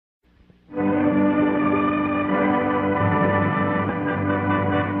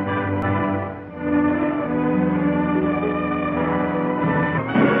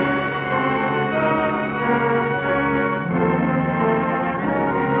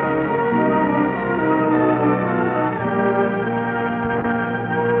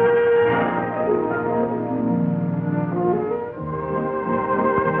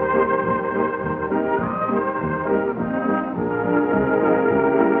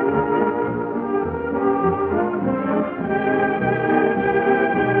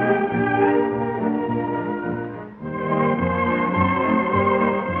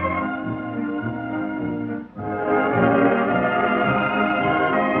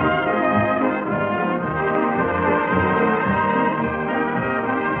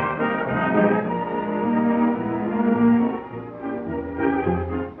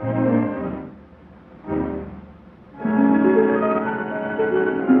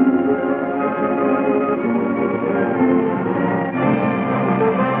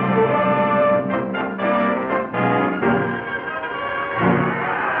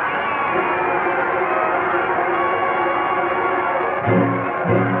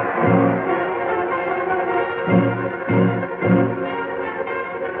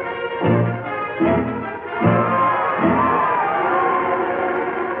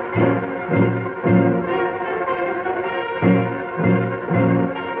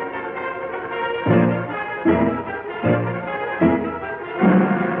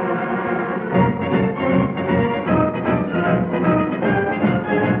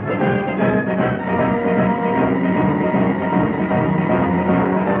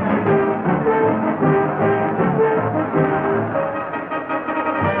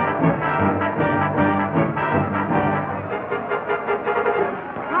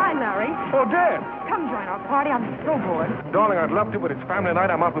I'd love to, but it's family night.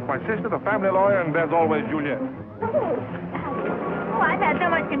 I'm out with my sister, the family lawyer, and there's always Juliet. Oh, I've had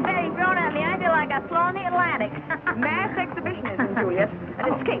so much confetti thrown at me, I feel like I've flown the Atlantic. Mass exhibitionism, Juliet.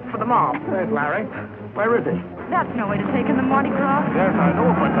 An escape for the mob. There's Larry. Where is he? That's no way to take in the Mardi Gras. Yes, I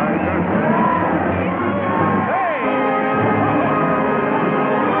know, but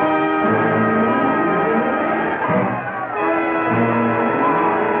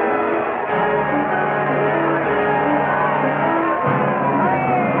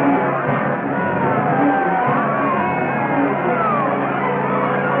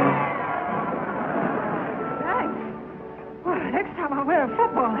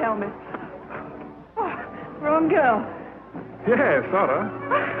yeah, sort of.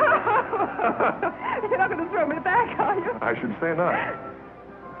 You're not going to throw me back, are you? I should say not.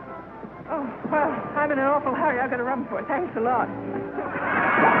 Oh, well, I'm in an awful hurry. I've got to run for it. Thanks a lot. It's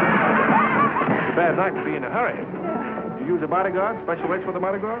a bad night to be in a hurry. Yeah. You use a bodyguard? Special rates for the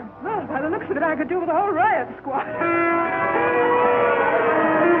Mardi Gras? Well, by the looks of it, I could do with a whole riot squad.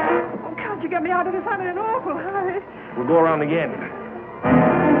 Oh, can't you get me out of this? I'm in an awful hurry. We'll go around again.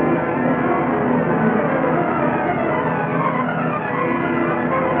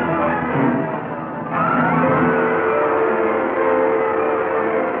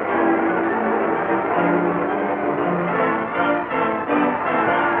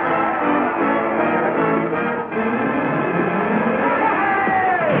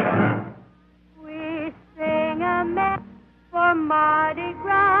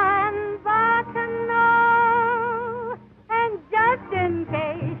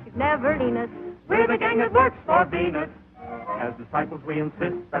 We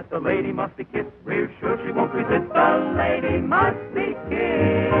insist that the lady must be kissed. We're sure she won't resist. The lady must be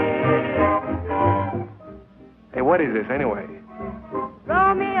kissed. Hey, what is this anyway?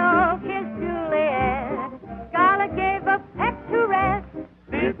 Romeo kissed Juliet. Scarlett gave a peck to rest.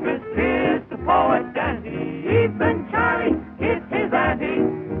 Business kissed the poet Dante. Even Charlie kissed his auntie.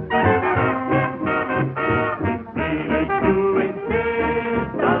 Really to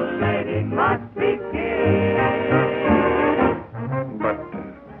insist the lady must be kissed.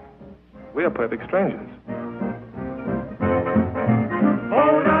 We are perfect strangers.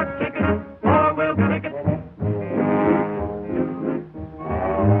 Hold our chicken, or we'll kick it.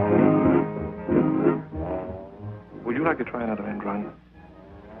 Would you like to try another end run?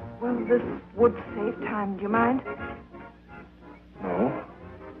 Well, this would save time. Do you mind? No.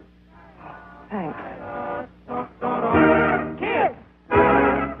 Thanks. Kiss!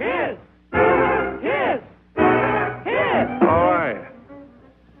 Kiss! Kiss! Kiss! All right.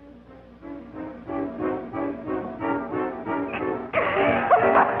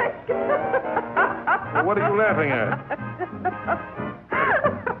 What are you laughing at?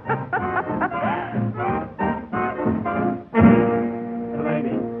 The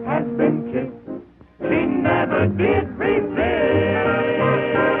lady has been kissed. She never did resist.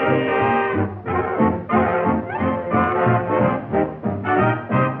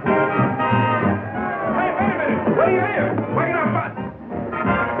 Hey, wait a minute! What are you here? Wait up,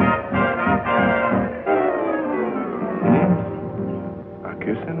 a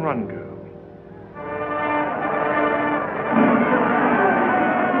kiss and run, girl.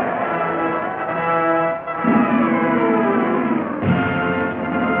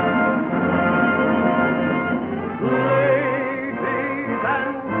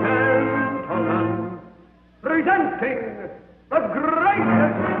 Presenting the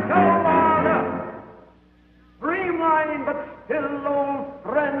greatest show on earth. Streamlined but still old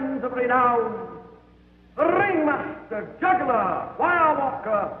friends of renown. The ringmaster, juggler, wire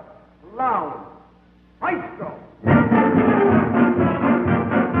walker, clown, maestro.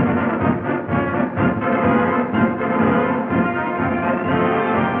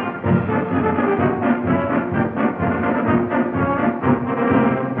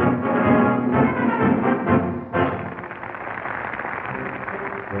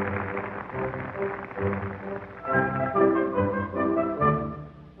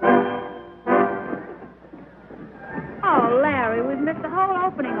 Oh, Larry, we've missed the whole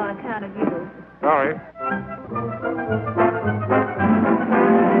opening on account of you. Sorry.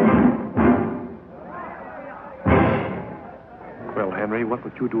 Well, Henry, what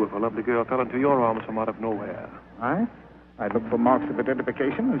would you do if a lovely girl fell into your arms from out of nowhere? I'd look for marks of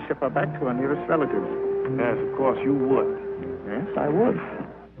identification and ship her back to her nearest relatives. Yes, of course, you would. Yes, I would.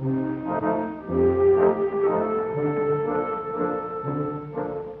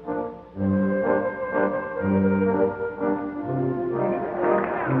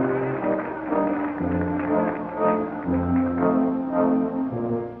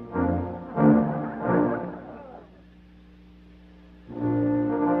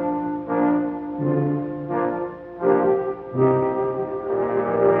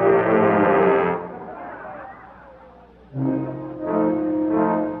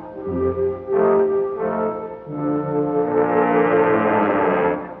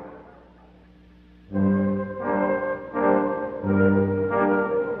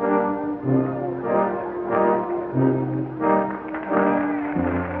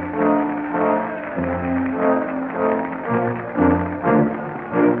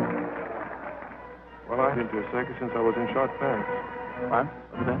 been to a circus since I was in short pants. What?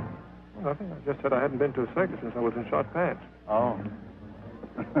 What was that? Nothing. I just said I hadn't been to a circus since I was in short pants. Oh.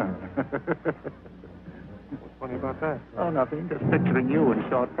 What's funny about that? Oh, nothing. Just picturing you in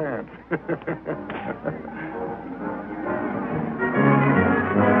short pants.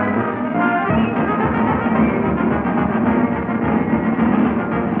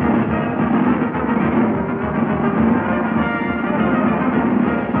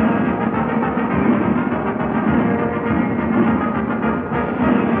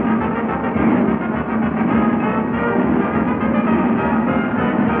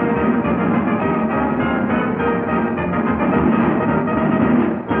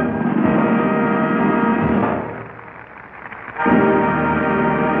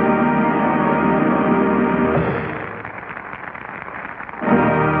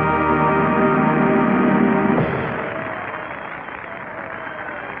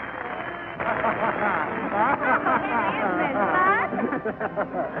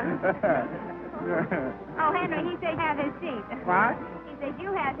 Oh, Henry, he said have his seat. What? He said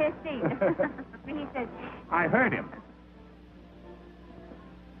you have his seat. He said... I heard him.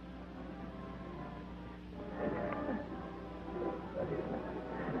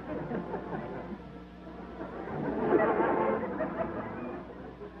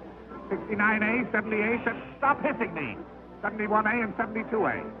 '69A, 78. Stop hissing me. 71A and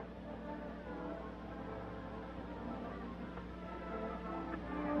 72A.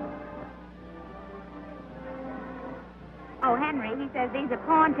 Oh, Henry, he says these are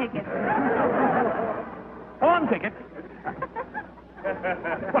pawn tickets. Pawn tickets?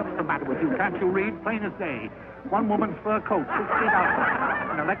 What's the matter with you? Can't you read? Plain as day. One woman's fur coat,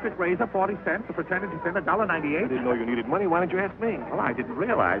 $60. An electric razor, 40 cents. A fraternity pin, $1.98. I didn't know you needed money. Why didn't you ask me? Well, I didn't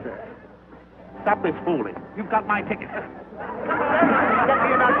realize it. Stop this fooling. You've got my ticket. Get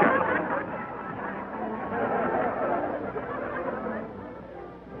me an usher.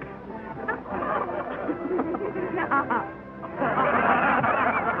 No.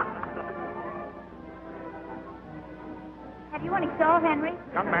 Have you any soul, Henry?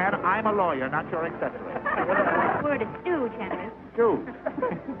 Young man, I'm a lawyer, not your accessory. Word is stooge, Henry. Dude.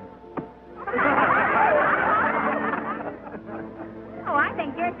 Oh, I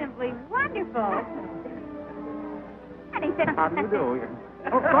think you're simply wonderful. And he said... How do you do?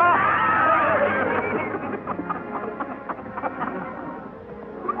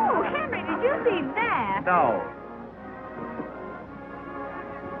 Oh, Henry, did you see that? No.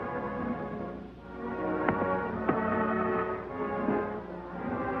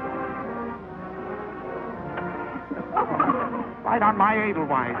 Right on my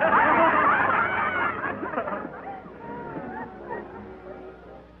Edelweiss.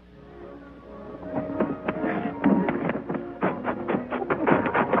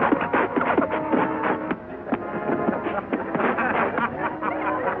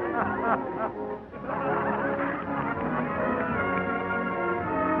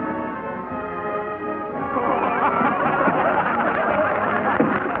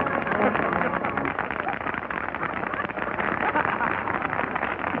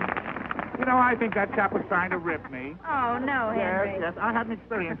 I think that chap was trying to rip me. Oh, no, Henry. Yes. I had an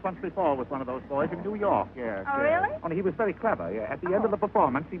experience once before with one of those boys in New York, yes. Oh, really? Only he was very clever, yeah. At the end of the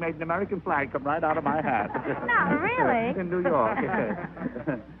performance, he made an American flag come right out of my hat. Not really? In New York, yes.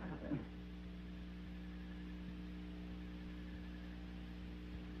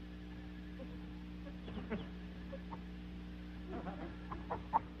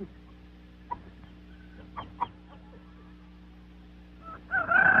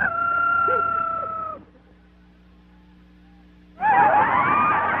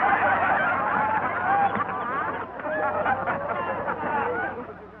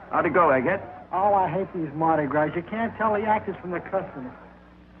 How'd it go, Egghead? Oh, I hate these Mardi Gras. You can't tell the actors from the customers.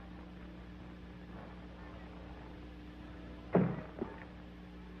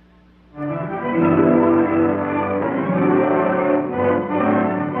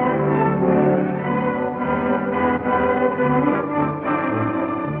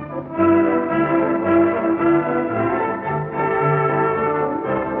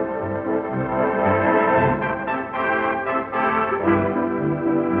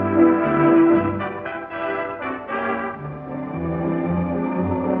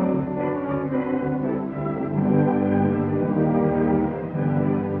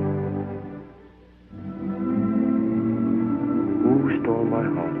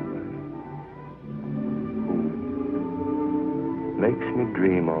 Makes me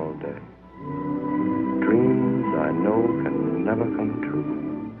dream all day. Dreams I know can never come true.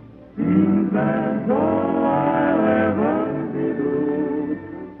 Dreams that's all I'll ever do.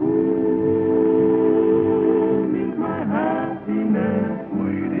 Ooh.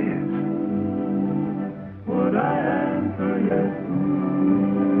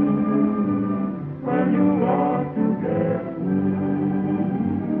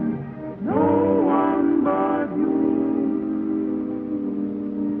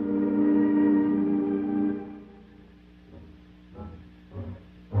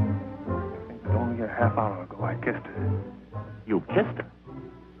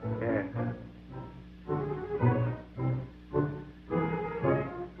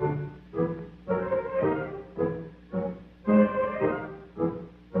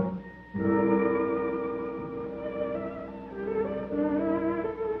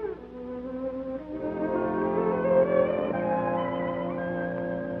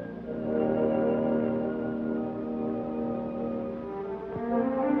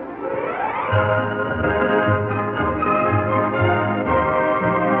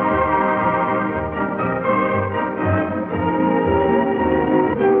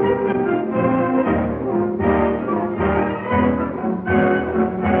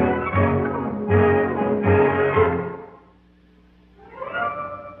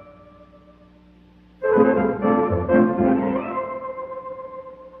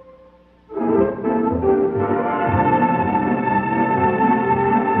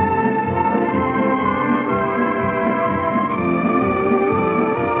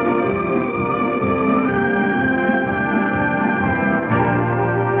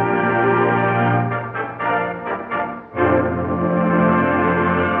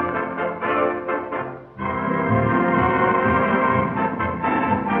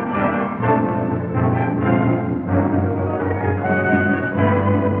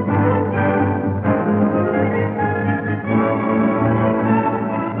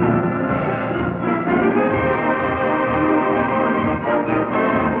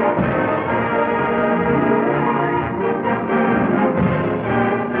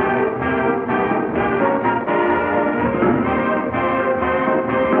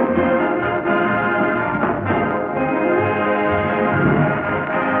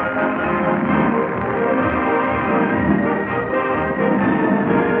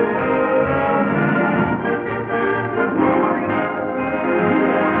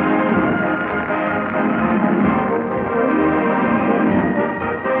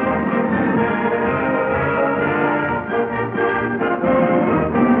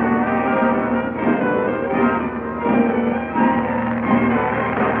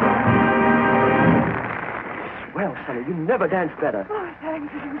 never danced better. Oh,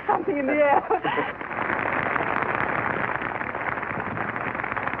 thanks. There was something in the air.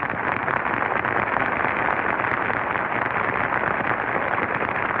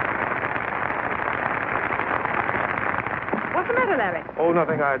 What's the matter, Larry? Oh,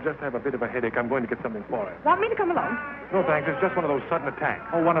 nothing. I just have a bit of a headache. I'm going to get something for it. Want me to come along? No, thanks. It's just one of those sudden attacks.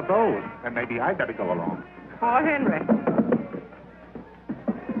 Oh, one of those. Then maybe I'd better go along. Poor Henry.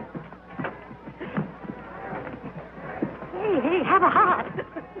 Hey, have a heart.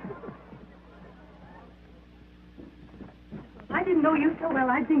 I didn't know you so well.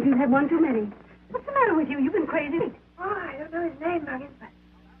 I'd think you'd had one too many. What's the matter with you? You've been crazy. Oh, I don't know his name, Muggins, but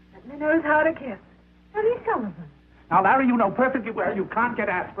certainly knows how to kiss. Harry Sullivan. Now, Larry, you know perfectly well you can't get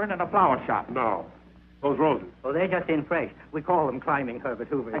aspirin in a flower shop. No. Those roses. Oh, they're just in fresh. We call them climbing Herbert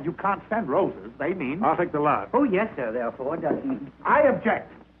Hoover. And you can't send roses. They mean... I'll take the lot. Oh, yes, sir. There are 4 dozen. I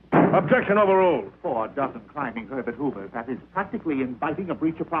object. Objection overruled. 4 dozen climbing Herbert Hoovers. That is practically inviting a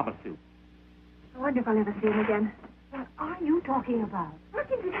breach of promise suit. I wonder if I'll ever see him again. What are you talking about?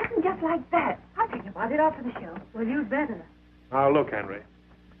 Muggins, it happened just like that. I'll think about it after the show. Well, you'd better. Now, look, Henry.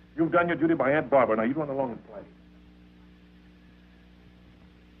 You've done your duty by Aunt Barbara. Now, you run along and play.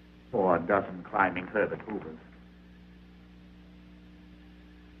 4 dozen climbing Herbert Hoovers.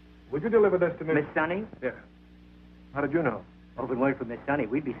 Would you deliver this to me? Miss Sunny? Yeah. How did you know? Oh, if it weren't for Miss Sunny,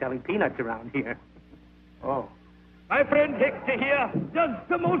 we'd be selling peanuts around here. Oh. My friend Hector here does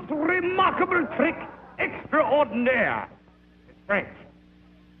the most remarkable trick extraordinaire. It's French.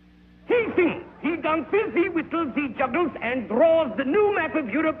 He sings, he dances, he whistles, he juggles, and draws the new map of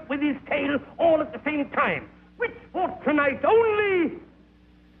Europe with his tail all at the same time. Which for tonight only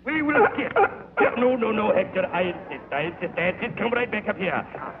we will skip. No, Hector, I insist. That's it. Come right back up here.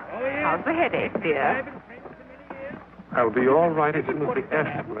 Oh, yes. How's the headache, dear? I'll be all right as soon as the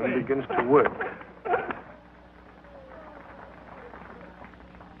aspirin begins to work.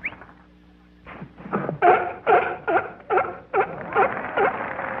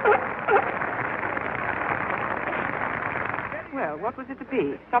 Well, what was it to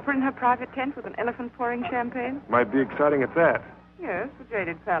be? Supper in her private tent with an elephant pouring champagne? Might be exciting at that. Yes, the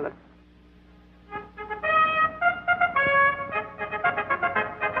Jaded Palace.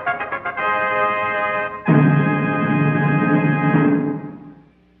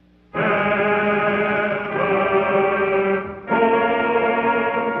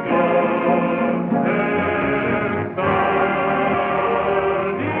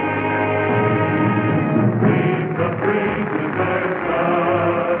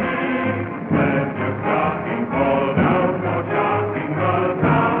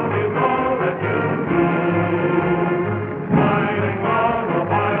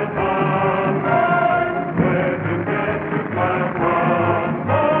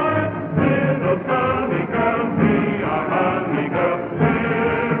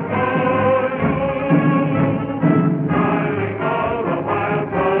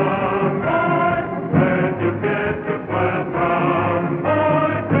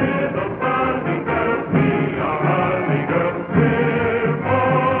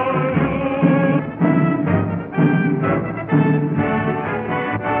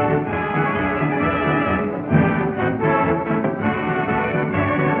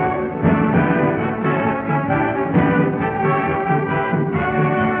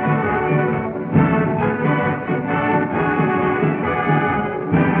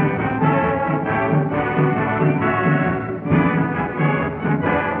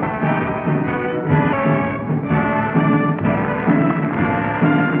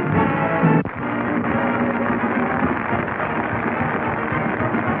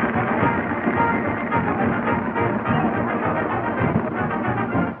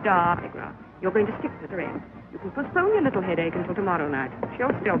 You're going to stick with her in. You can postpone your little headache until tomorrow night.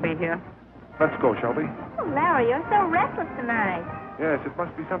 She'll still be here. Let's go, Shelby. Oh, Larry, you're so restless tonight. Yes, it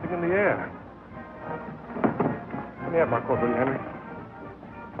must be something in the air. Let me have my coat, will you, Henry?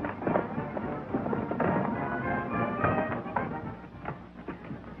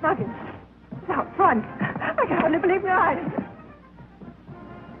 Muggins, it's out front. I can hardly believe my eyes.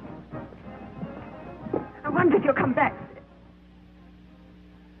 I wonder if you'll come back.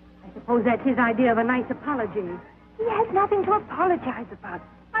 I suppose that's his idea of a nice apology. He has nothing to apologize about.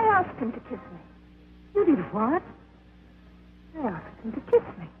 I asked him to kiss me. You did what? I asked him to kiss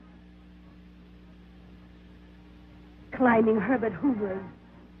me. Climbing Herbert Hoover's.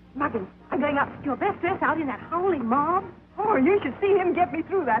 Muggins, I'm going up to your best dress out in that howling mob. Oh, you should see him get me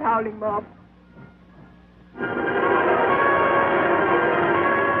through that howling mob.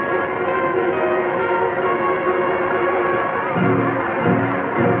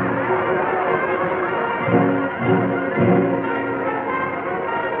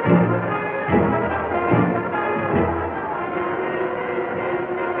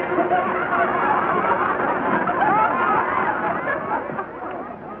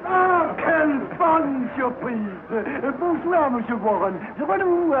 Bonsoir, Monsieur Warren. Je vois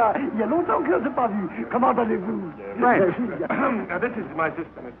nous. Il y a longtemps que je ne s'est pas vu. Comment allez-vous? French. Now, this is my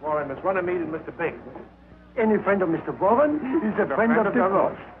sister, Miss Warren, Miss Runnymede, and Mr. Bing. Any friend of Mr. Warren is a friend of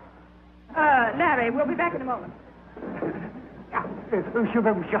divorce. Larry, we'll be back in a moment. Je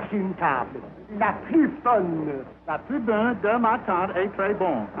vais vous chercher une table. La plus bonne. La plus bonne de ma tante est très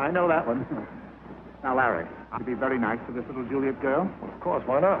bon. I know that one. Now, Larry, you'd be very nice to this little Juliet girl. Of course,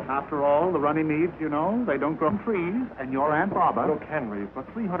 why not? After all, the Runnymede, you know, they don't grow on trees, and your Aunt Barbara... Look, Henry, for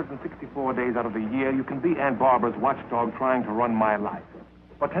 364 days out of the year, you can be Aunt Barbara's watchdog trying to run my life.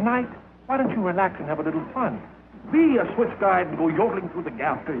 But tonight, why don't you relax and have a little fun? Be a Swiss guide and go yodeling through the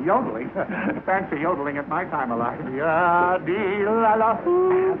gap. Yodeling? Fancy yodeling at my time of life.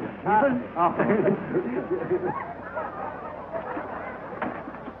 Ya-dee-la-la-hoo.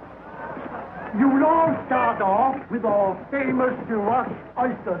 You'll all start off with our famous Rush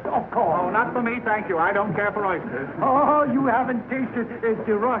oysters, of course. Oh, not for me, thank you. I don't care for oysters. Oh, you haven't tasted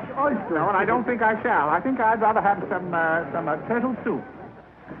the Rush oysters. No, and I don't think I shall. I think I'd rather have some turtle soup.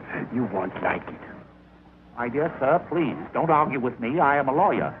 You won't like it. My dear sir, please, don't argue with me. I am a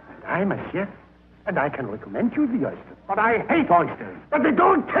lawyer. I'm a chef, and I can recommend you the oysters. But I hate oysters. But they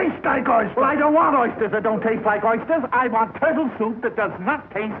don't taste like oysters. Well, I don't want oysters that don't taste like oysters. I want turtle soup that does not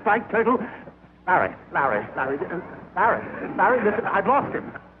taste like turtle... Larry, listen, I've lost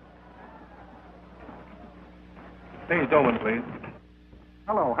him. Please, Domen, please.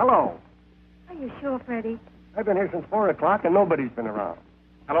 Hello. Are you sure, Freddie? I've been here since 4 o'clock, and nobody's been around.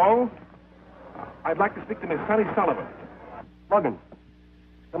 Hello? I'd like to speak to Miss Sonny Sullivan. Muggins,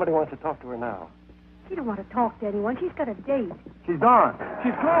 somebody wants to talk to her now. She don't want to talk to anyone. She's got a date. She's gone.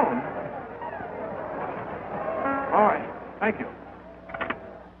 She's gone. All right. Thank you.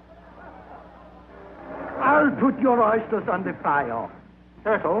 I'll put your oysters on the fire.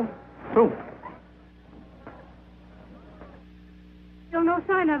 Turtle soup. Still no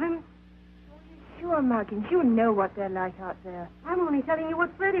sign of him. Sure, Muggins. You know what they're like out there. I'm only telling you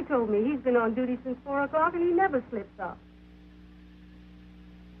what Freddie told me. He's been on duty since 4 o'clock, and he never slips up.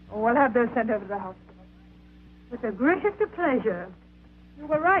 Oh, we'll have those sent over to the hospital. With the greatest of pleasure. You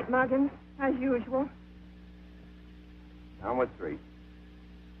were right, Muggins, as usual. Down with 3.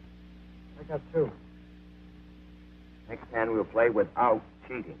 I got 2. Next hand we'll play without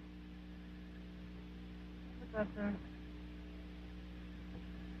cheating. What's that, sir?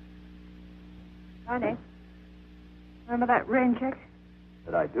 Honey, remember that rain check?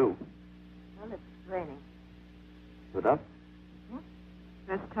 That I do. Well, it's raining. Stood up?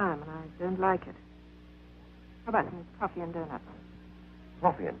 First time, and I don't like it. How about some coffee and donuts?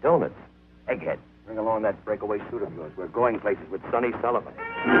 Coffee and donuts. Egghead, bring along that breakaway suit of yours. We're going places with Sonny Sullivan.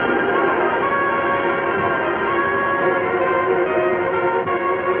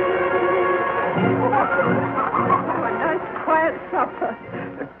 Oh, a nice, quiet supper.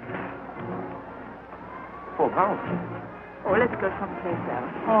 Full house. Oh, let's go someplace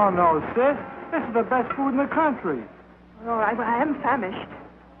else. Oh, no, sis. This is the best food in the country. All right, well, I am famished.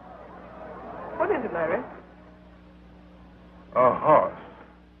 What is it, Larry? A horse.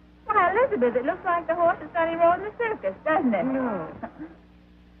 Why, Elizabeth, it looks like the horse that Sonny rode in the circus, doesn't it? No.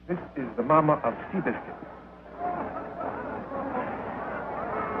 This is the mama of Seabiscuit.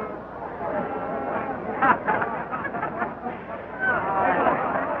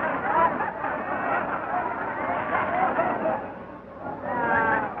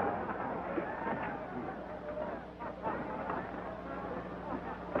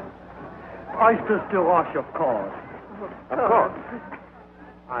 Oysters to wash, of course. Of course.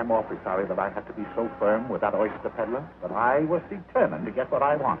 I'm awfully sorry that I had to be so firm with that oyster peddler, but I was determined to get what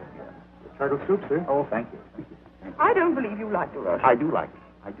I wanted here. Turtle soup, sir. Oh, thank you. I don't believe you like the Rush. I do like it.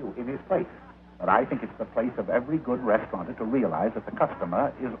 I do, in his place. But I think it's the place of every good restaurateur to realize that the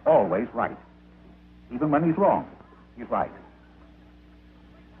customer is always right. Even when he's wrong, he's right.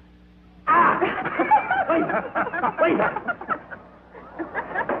 Wait.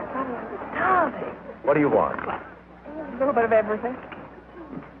 Starving. What do you want? A little bit of everything.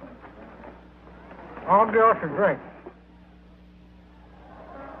 I'll get us a drink.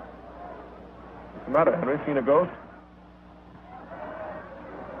 What's the matter, Henry? Seen a ghost?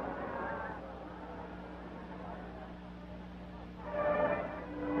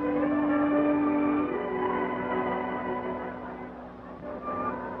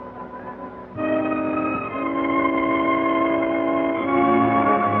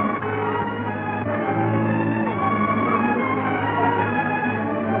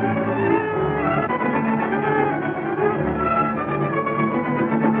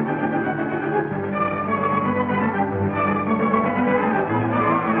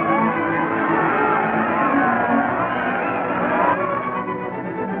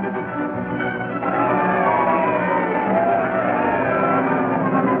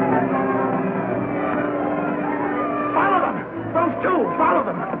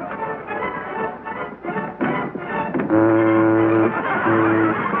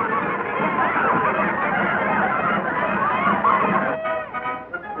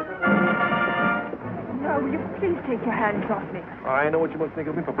 I know what you must think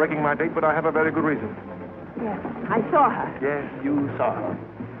of me for breaking my date, but I have a very good reason. Yes, I saw her. Yes, you saw her.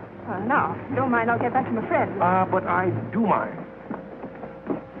 No, don't mind. I'll get back to my friend. But I do mind.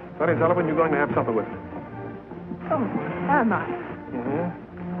 Sonny Sullivan, you're going to have supper with me. Oh, am I? Mm-hmm.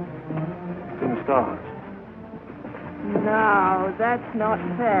 It's in the stars. No, that's not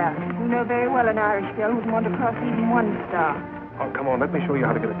fair. You know very well an Irish girl wouldn't want to cross even one star. Oh, come on, let me show you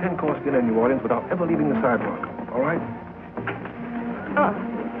how to get a 10-course dinner in New Orleans without ever leaving the sidewalk. All right? Oh,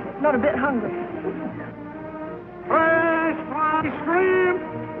 not a bit hungry. Fresh fried shrimp!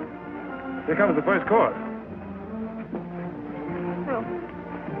 Here comes the first course. No.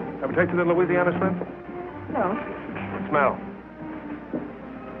 Ever tasted the Louisiana shrimp? No. Smell.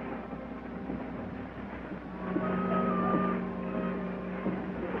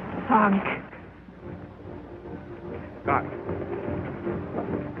 Funk. Got it.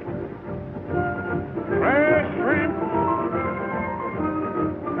 Fresh shrimp!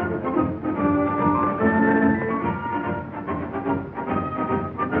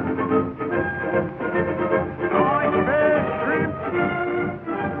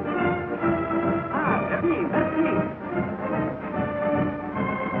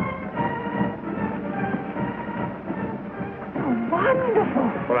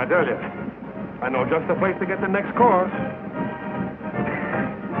 Well, I tell you, I know just the place to get the next course.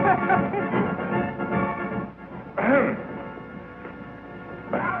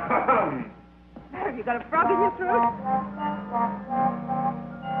 Have you got a frog in your throat?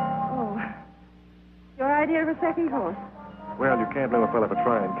 Oh. Your idea of a second course? Well, you can't blame a fella for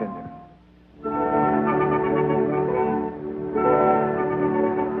trying, can you?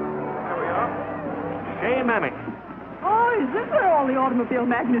 There we are. Hey, Mammy. Oh, is this where all the automobile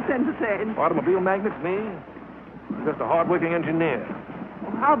magnets entertain? Automobile magnets, me? Just a hard-working engineer.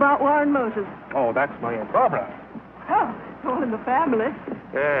 How about Warren Moses? Oh, that's my Aunt Barbara. Oh, it's all in the family.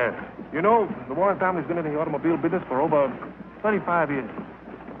 Yes. You know, the Warren family's been in the automobile business for over 25 years.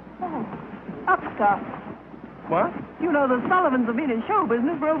 Oh, upstart. What? You know, the Sullivans have been in show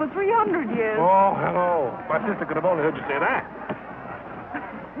business for over 300 years. Oh, hello. My sister could have only heard you say that.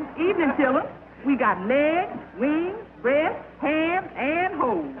 Evening, children. We got legs, wings, breast, ham, and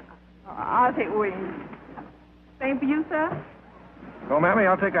hose. I'll take wings. Same for you, sir? No, Mammy,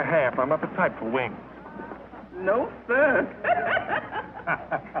 I'll take a half. I'm not the type for wings. No, sir.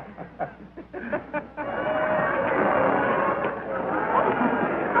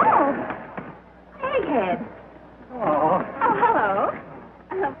 Oh, egghead. Oh, Oh, hello.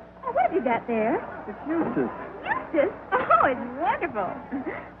 What have you got there? it's Eustace. Eustace? Oh, it's wonderful.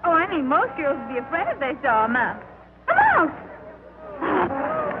 Oh, I mean, most girls would be afraid if they saw a mouse. A mouse!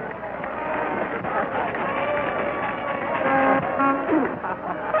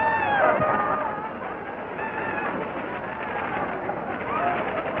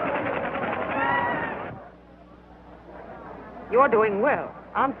 You're doing well.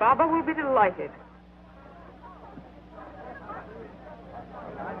 Aunt Barbara will be delighted.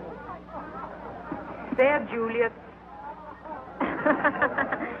 There, Juliet.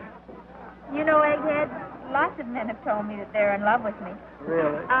 You know, Egghead, lots of men have told me that they're in love with me.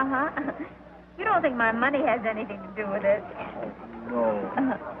 Really? Uh-huh. You don't think my money has anything to do with it? No.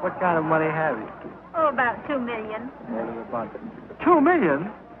 What kind of money have you? Oh, about $2 million. $2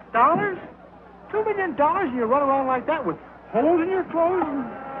 million? $2 million and you run around like that with holes in your clothes?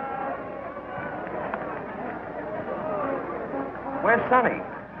 Where's Sonny?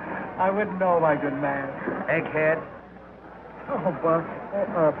 I wouldn't know, my good man. Egghead. Oh, Buck.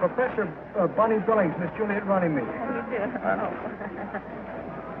 Professor Bunny Billings, Miss Juliet running me.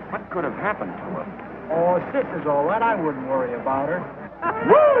 What could have happened to her? Oh, sister's all right. I wouldn't worry about her.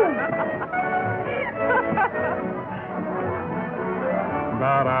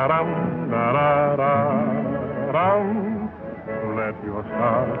 Da-da-dum, da-da-da-dum. Let your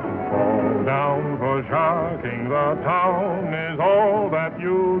stars fall down, for sharking the town is all that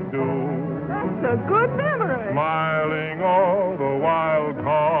you do. That's a good memory. Smiling all the while,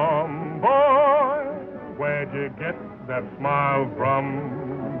 come, boy. Where'd you get that smile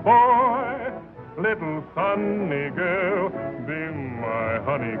from, boy? Little sunny girl, be my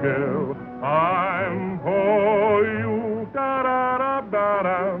honey girl. I'm for you,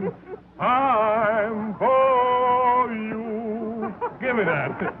 da-da-da-da-da. I'm for you. Give me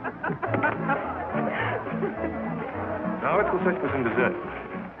that. Now, let's go search for some dessert.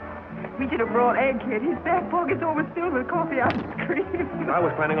 We should have brought Egghead. His back pocket's overfilled with coffee ice cream. I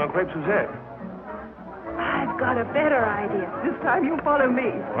was planning on crepe Suzette. I've got a better idea. This time you follow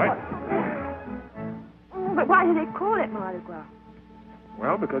me. Right? Oh, but why do they call it Mardi Gras?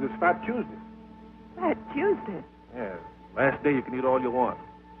 Well, because it's Fat Tuesday. Fat Tuesday. Yes. Last day you can eat all you want.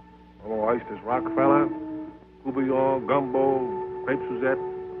 Oh, oysters Rockefeller, courtbouillon, gumbo, crepe Suzette.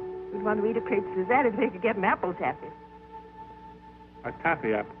 We'd want to eat a crepe Suzette if they could get an apple taffy. A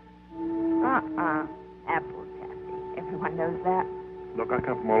taffy apple. Apple taffy. Everyone knows that. Look, I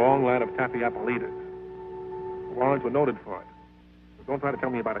come from a long line of taffy apple eaters. The Warrens were noted for it. So don't try to tell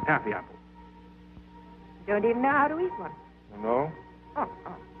me about a taffy apple. You don't even know how to eat one. No?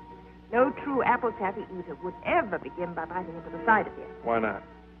 No true apple taffy eater would ever begin by biting into the side of the apple. Why not?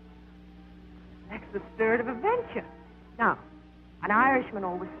 That's the spirit of adventure. Now, an Irishman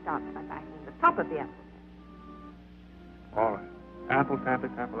always starts by biting the top of the apple. All right. Apple taffy,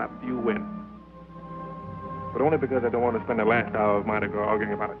 you win. But only because I don't want to spend the last hour of Mardi Gras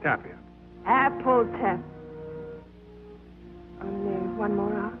arguing about a taffy apple. Apple taffy. Only one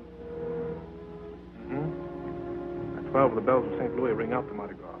more hour? Mm-hmm. At 12, the bells of St. Louis ring out to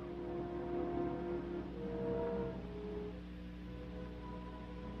Mardi Gras.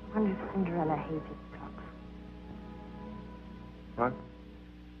 I wonder if Cinderella hated clocks. What?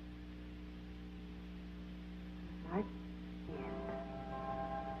 Right? Yes.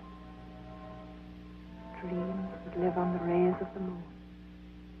 Dreams would live on the rays of the moon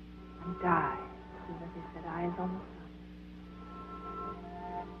and die as soon as they set eyes on the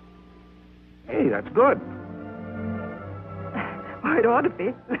sun. Hey, that's good. Oh, it ought to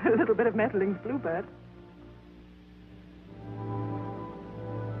be. A little bit of Mettling's Bluebird.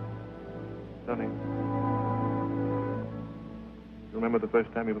 Sonny, you remember the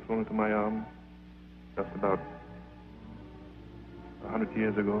first time you were thrown into my arms? Just about 100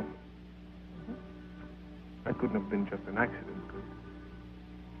 years ago. That couldn't have been just an accident, could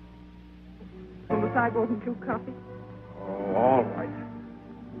it? On the sidewalk and two coffee. Oh, all right.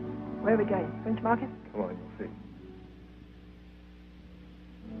 Where are we going? French Market? Come on, you'll see.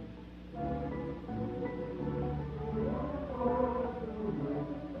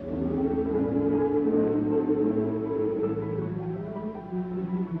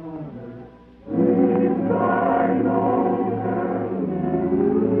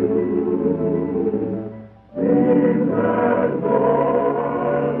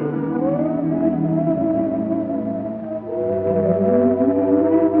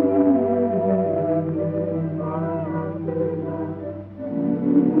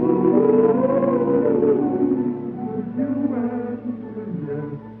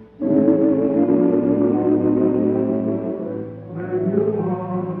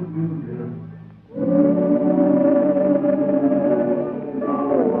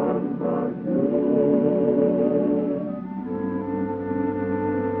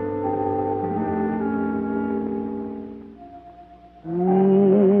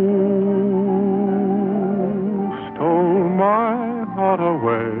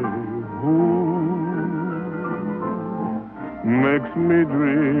 Makes me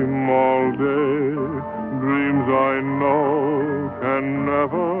dream all day, dreams I know can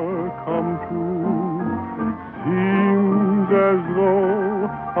never come true. Seems as though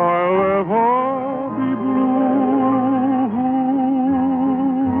I'll ever be blue.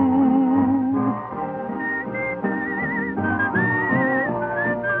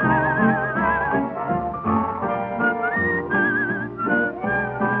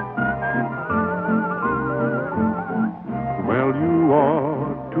 Well, you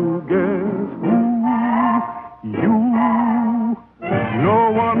ought to guess who you, no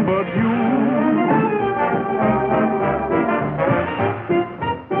one but you.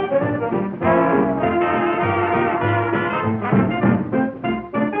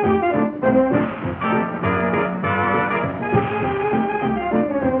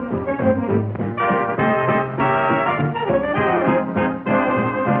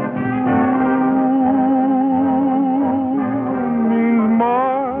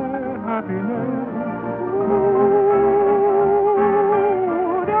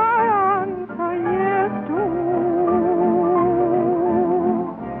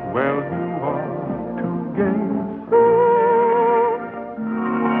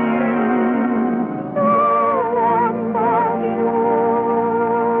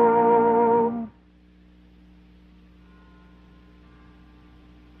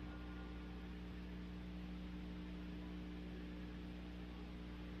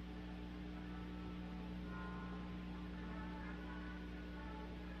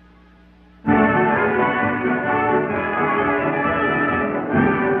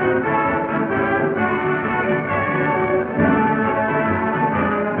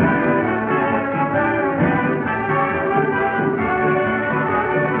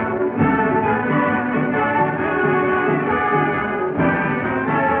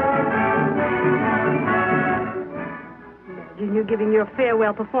 your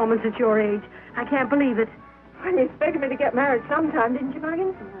farewell performance at your age. I can't believe it. Well, you expected me to get married sometime, didn't you,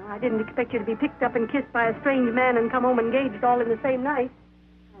 Muggins? No, I didn't expect you to be picked up and kissed by a strange man and come home engaged all in the same night.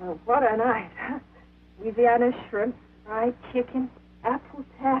 Oh, what a night. Louisiana shrimp, fried chicken, apple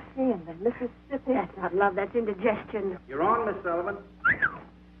taffy, and the Mississippi. That's not love, that's indigestion. You're on, Miss Sullivan.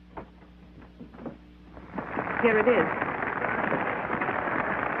 Here it is.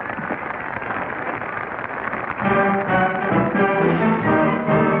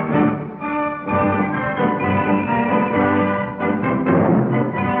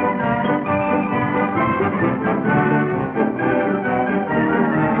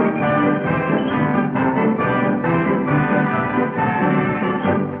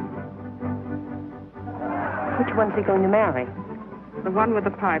 Which one's he going to marry? The one with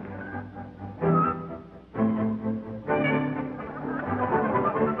the pipe.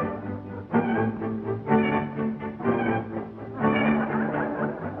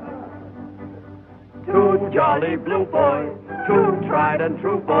 Two jolly blue boys, two tried and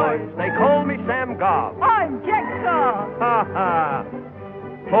true boys. They call me Sam Gobb. I'm Jack Gobb. Ha ha.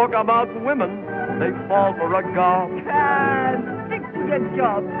 Talk about women, they fall for a gob. Stick to your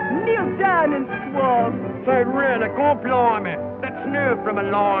job. Kneel down and swab. Say, really, go blimey. That's new from a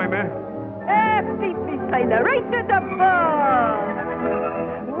limey. Beat me, sailor, right to the ball.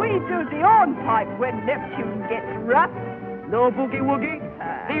 We do the hornpipe when Neptune gets rough. No boogie-woogie?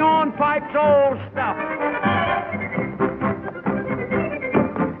 The hornpipe's all stuff.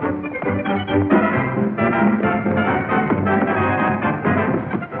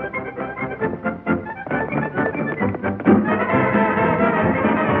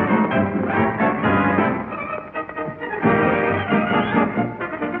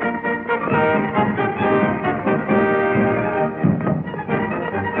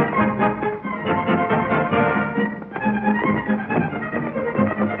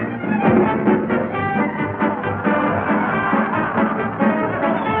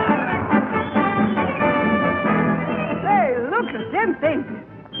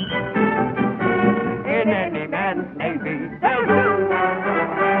 In any man's navy, they'll do.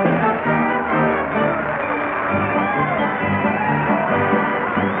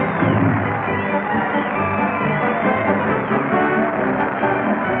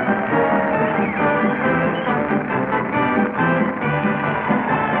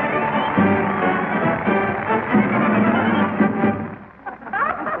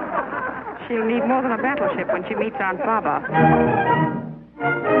 She'll need more than a battleship when she meets Aunt Baba.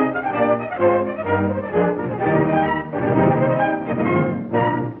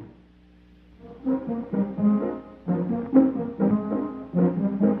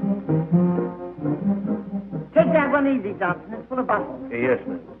 Take that one easy, Johnson. It's full of bottles. Yes,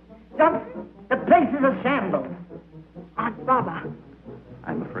 ma'am. Johnson, the place is a shambles. Aunt Baba.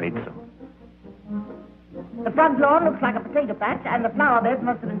 I'm afraid so. The front lawn looks like a potato patch, and the flower beds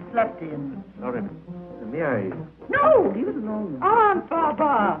must have been slept in. Sorry. May I? No, leave it alone. Aunt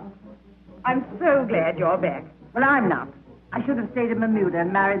Baba. I'm so glad you're back. Well, I'm not. I should have stayed in Bermuda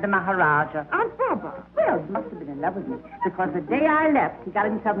and married the Maharaja. Aunt Baba. Well, he must have been in love with me, because the day I left, he got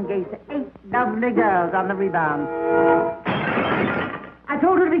himself engaged to 8 lovely girls on the rebound. I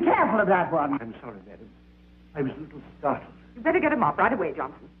told her to be careful of that one. I'm sorry, madam. I was a little startled. You better get him up right away,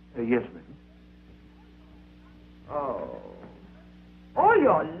 Johnson. Yes, madam. Oh,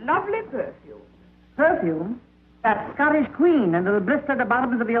 your lovely perfume. Perfume? That Scottish queen and it'll blister the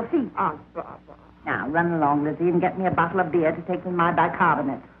bottoms of your feet. Aunt Baba. Now, run along, Lizzie, and get me a bottle of beer to take in my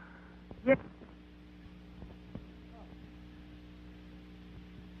bicarbonate. Yes.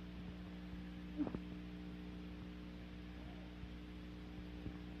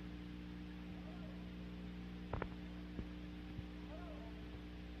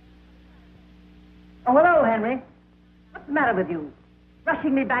 Oh, hello, Henry. What's the matter with you?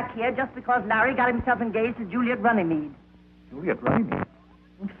 Rushing me back here just because Larry got himself engaged to Juliet Runnymede. Juliet Runnymede.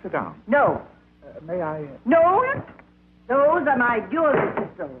 Won't you sit down? No. May I? No? Those are my jewelry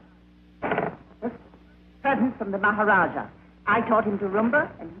pistols. Presents from the Maharaja. I taught him to rumba,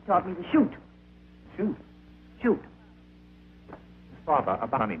 and he taught me to shoot. Shoot. Shoot. Miss Barbara,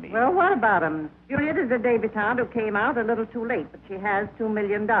 about Runnymede. Well, what about him? Juliet is a debutante who came out a little too late, but she has $2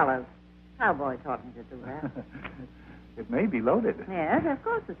 million. Cowboy taught me to do that. It may be loaded. Yes, of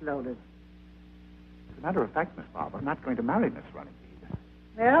course it's loaded. As a matter of fact, Miss Barbara, I'm not going to marry Miss Runnymede.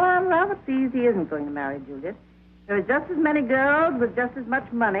 Well, I'm rather pleased he isn't going to marry Juliet. There are just as many girls with just as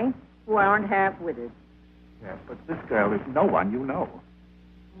much money who aren't half-witted. Yes, but this girl is no one you know.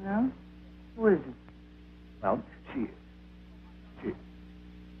 No? Who is it? Well, she...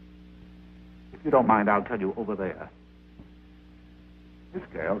 If you don't mind, I'll tell you over there. This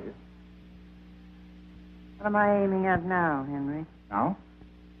girl is... What am I aiming at now, Henry? Now?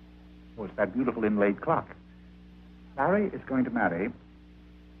 Oh, it's that beautiful inlaid clock. Larry is going to marry...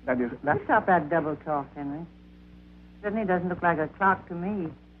 That is... Stop that double talk, Henry. Certainly doesn't look like a clock to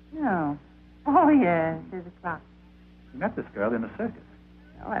me. No. Oh, yes, there's a clock. You met this girl in a circus.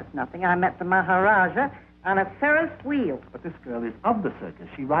 Well, that's nothing. I met the Maharaja on a Ferris wheel. But this girl is of the circus.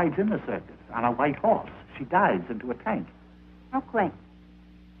 She rides in the circus on a white horse. She dives into a tank. How quaint.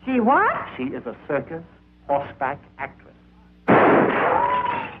 She what? She is a circus horseback actress.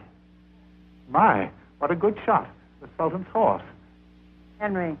 My, what a good shot. The Sultan's horse.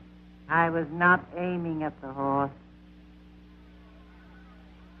 Henry, I was not aiming at the horse.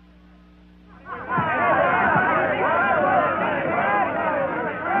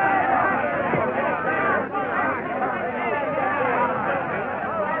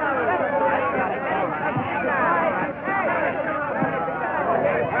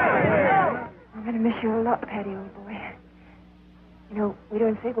 I'm going to miss you a lot, Paddy, old boy. You know, we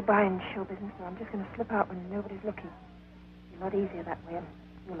don't say goodbye in show business, so I'm just going to slip out when nobody's looking. It's a lot easier that way, and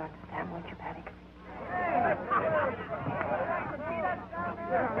you'll understand, won't you, Paddy?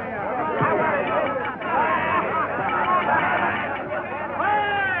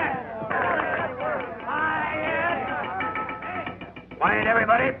 Quiet,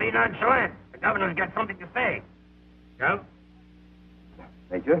 everybody. Be nonchalant. The governor's got something to say. Joe?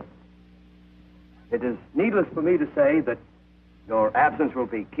 Major, it is needless for me to say that your absence will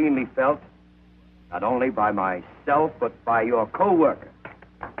be keenly felt, not only by myself, but by your co-worker.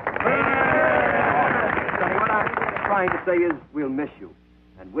 What I'm trying to say is we'll miss you.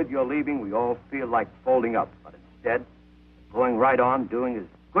 And with your leaving, we all feel like folding up. But instead, going right on, doing as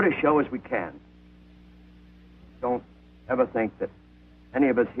good a show as we can. Don't ever think that any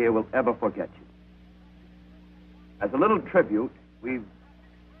of us here will ever forget you. As a little tribute, we've...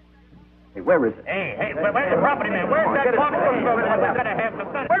 Hey, where is it? Hey, where's the property man? Where's that box over there? We've got to have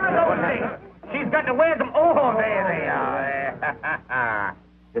some fun. Where are those things? She's got to wear them. Oh, there they are.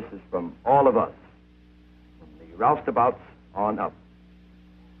 This is from all of us, from the roustabouts on up.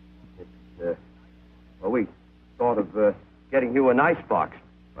 It's, well, we thought of getting you an ice box,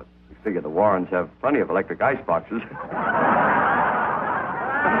 but we figure the Warrens have plenty of electric ice boxes.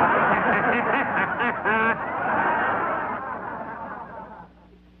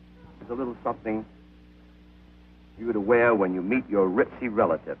 It's a little something for you to wear when you meet your ritzy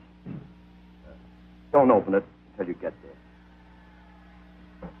relatives. Don't open it until you get there.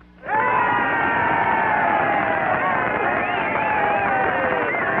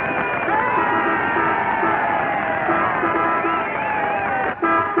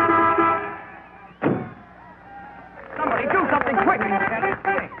 Somebody do something quick.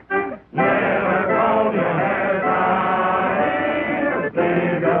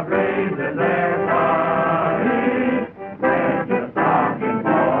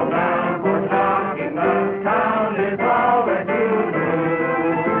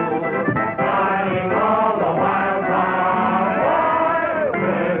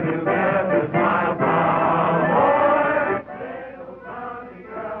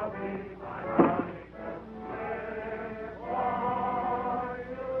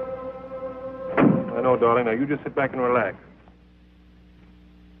 I know, darling. Now, you just sit back and relax.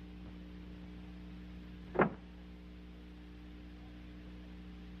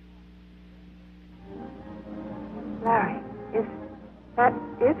 Larry, is that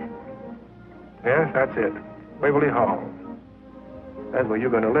it? Yes, that's it. Waverly Hall. That's where you're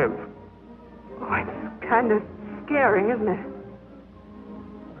going to live. Oh, it's kind of scary, isn't it?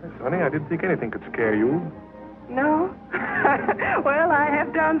 Sonny, I didn't think anything could scare you. No? Well, I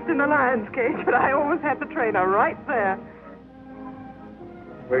have danced in the lion's cage, but I always had the trainer right there.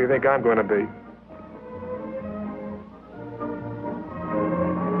 Where do you think I'm going to be?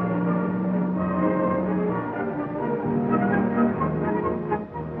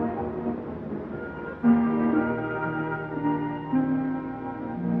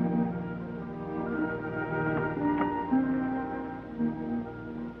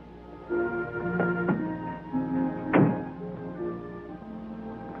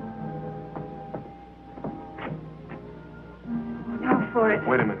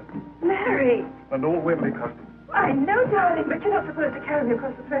 Wait a minute. Larry! An old Waverly costume. I know, darling, but you're not supposed to carry me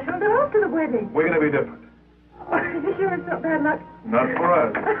across the threshold until after the wedding. We're going to be different. Oh, are you sure it's not bad luck? Not for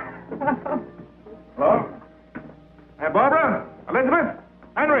us. Hello? Hey, Barbara? Elizabeth?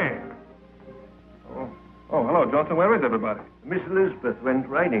 Henry? Oh, hello, Johnson. Where is everybody? Miss Elizabeth went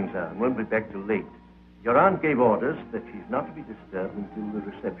riding, sir, and won't be back till late. Your aunt gave orders that she's not to be disturbed until the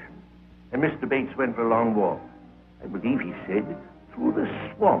reception. And Mr. Bates went for a long walk. I believe he said through the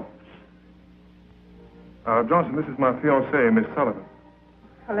swamps. Johnson, this is my fiancée, Miss Sullivan.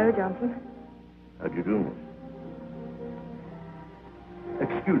 Hello, Johnson. How do you do, miss?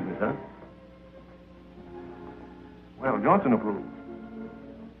 Excuse me, sir. Well, Johnson approves.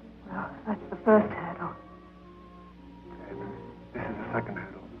 Well, that's the first hurdle. This is the second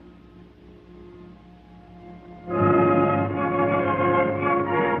hurdle.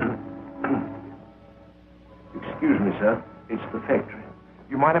 Excuse me, sir. It's the factory.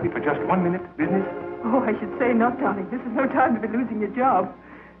 You mind if we for just 1 minute? Business? Oh, I should say not, darling. This is no time to be losing your job.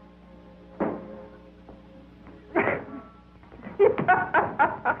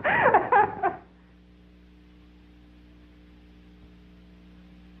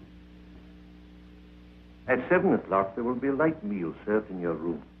 At 7 o'clock, there will be a light meal served in your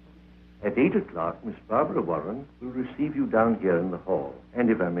room. At 8 o'clock, Miss Barbara Warren will receive you down here in the hall. And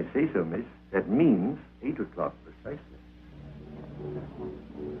if I may say so, miss, that means 8 o'clock precisely.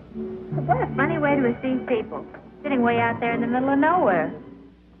 What a funny way to receive people. Sitting way out there in the middle of nowhere.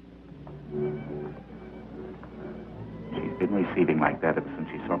 She's been receiving like that ever since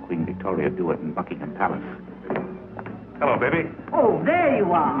she saw Queen Victoria do it in Buckingham Palace. Hello, baby. Oh, there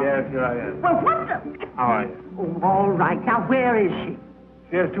you are. Yes, here I am. Well, what the... How are you? Oh, all right. Now, where is she?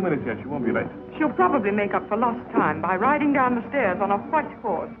 She has 2 minutes yet. She won't be late. She'll probably make up for lost time by riding down the stairs on a white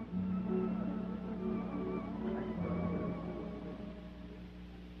horse.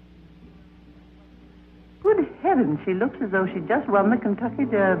 Good heavens, she looks as though she just won the Kentucky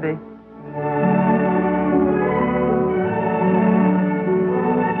Derby.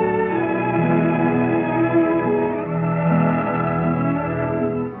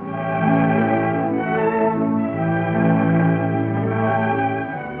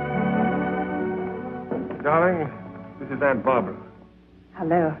 Darling, this is Aunt Barbara.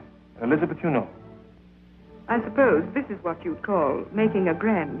 Hello. Elizabeth, you know. I suppose this is what you'd call making a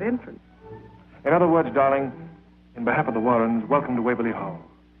grand entrance. In other words, darling, in behalf of the Warrens, welcome to Waverly Hall.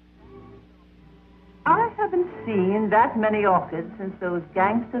 I haven't seen that many orchids since those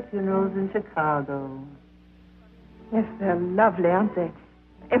gangster funerals in Chicago. Yes, they're lovely, aren't they?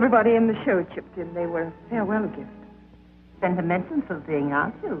 Everybody in the show chipped in. They were a farewell gift. Sentimental sort of thing,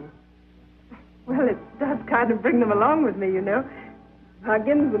 aren't you? Well, it does kind of bring them along with me, you know.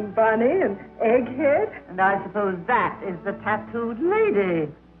 Huggins and Barney and Egghead. And I suppose that is the tattooed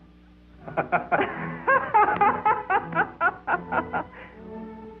lady.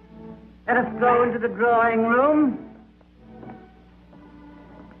 Let us go into the drawing room.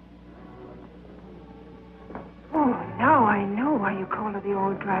 Oh, now I know why you call her the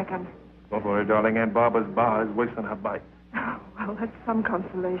old dragon. Don't worry, darling. Aunt Barbara's bar is wasting her bite. Oh, well, that's some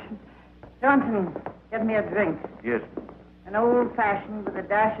consolation. Johnson, get me a drink. Yes, An old-fashioned with a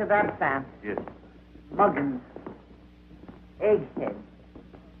dash of absinthe. yes. Muggins. Egghead.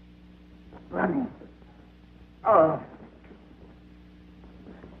 Running. Oh,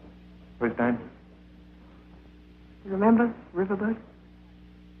 First time? You remember Riverbird?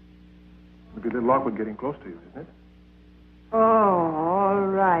 It'll be a little awkward getting close to you, isn't it? Oh, all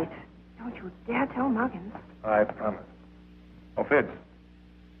right. Don't you dare tell Muggins. I promise. Oh, Fitz.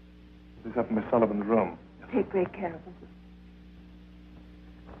 This is up in Miss Sullivan's room. Take great care of him.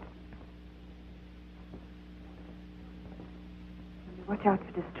 Watch out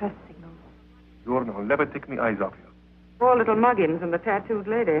for distress signals. You'll never take me eyes off you. Poor little Muggins and the tattooed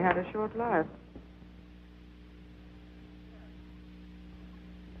lady had a short life.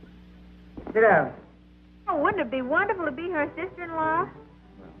 sit down. Oh, wouldn't it be wonderful to be her sister-in-law?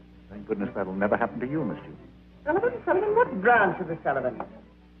 Thank goodness that'll never happen to you, Miss Judy. Sullivan, what branch of the Sullivans?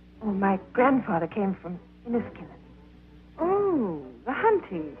 Oh, my grandfather came from Inniskillen. Oh, the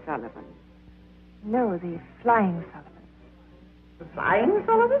hunting Sullivan. No, the flying Sullivan. The Flying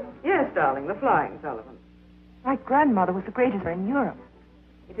Sullivan? Yes, darling, the flying Sullivan. My grandmother was the greatest in Europe.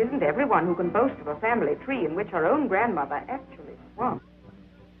 It isn't everyone who can boast of a family tree in which her own grandmother actually swung.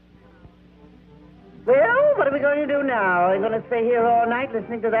 Well, what are we going to do now? Are we going to stay here all night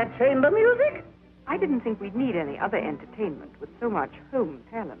listening to that chamber music? I didn't think we'd need any other entertainment with so much home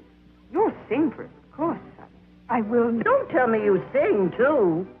talent. You'll sing for us, of course, son. I will. Don't tell me you sing,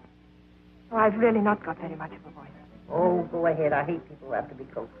 too. Oh, I've really not got very much of a voice. Oh, go ahead. I hate people who have to be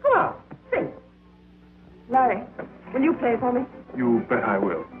coached. Come on, sing. Larry, will you play for me? You bet I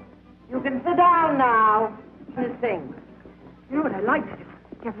will. You can sit down now and sing. You know what I'd like to do?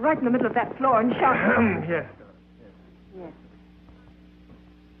 Get right in the middle of that floor and shout. Yes. Yes.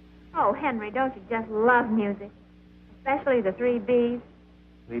 Oh, Henry, don't you just love music? Especially the 3 B's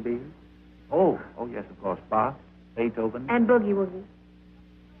 3 B's? Oh, yes, of course. Bach, Beethoven. and Boogie Woogie.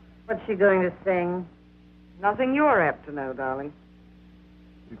 What's she going to sing? Nothing you're apt to know, darling.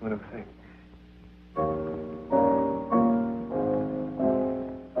 You're going to sing.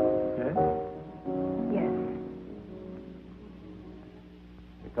 Yes? Yes.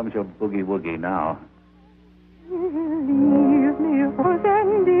 Here comes your boogie-woogie now. Leave me rose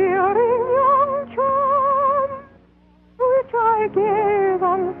endearing young charm, which I gave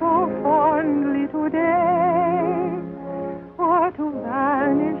on so fondly today, or to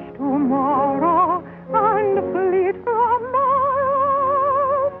vanish tomorrow and fleet from my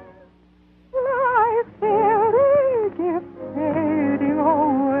arms, like fairy gifts fading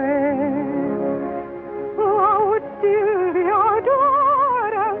away. Thou would still be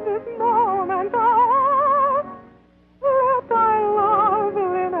adored as this moment thou art. Let thy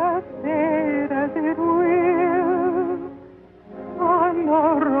loveliness fade as it will, and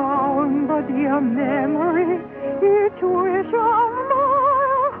around the dear memory each wish of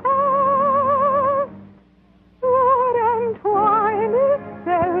my heart would entwine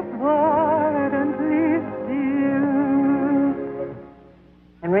itself ardently still.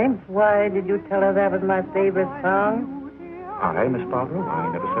 Henry, why did you tell her that was my favorite song? I, Miss Barbara?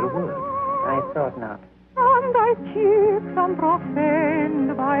 I never said a word. I thought not. And thy cheeks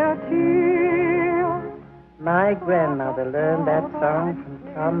unprofaned by a tear. My grandmother learned that song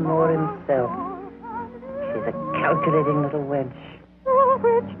from Tom Moore himself. She's a calculating little wench.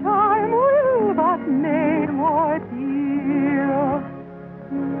 Which time will but made more dear.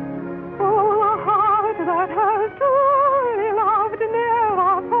 Oh, a heart that has truly loved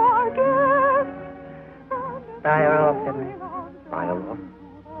never forgets. Fire off, Henry. Fire off.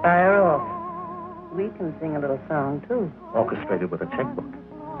 Fire off. We can sing a little song, too. Orchestrated with a checkbook.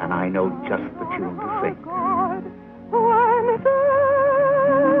 And I know just the tune to sing. When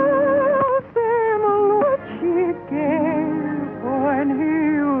same which he gave when he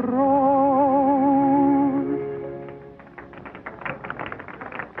rose.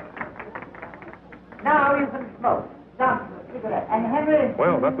 Now you can smoke. Johnson, cigarette. And Henry...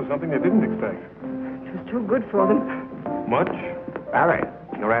 Well, that was something they didn't expect. It was too good for them. Much? Barry,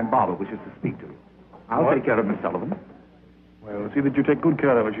 your Aunt Barbara wishes to speak to you. I'll take care of Miss Sullivan. Well, see that you take good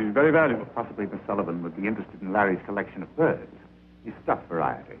care of her. She's very valuable. Possibly Miss Sullivan would be interested in Larry's collection of birds. His stuffed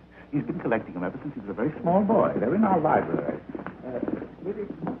variety. He's been collecting them ever since he was a very small boy. They're in our library.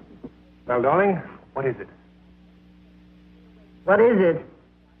 Well, darling, what is it? What is it?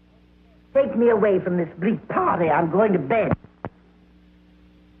 Take me away from this bleak party. I'm going to bed.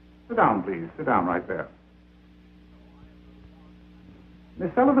 Sit down, please. Sit down right there.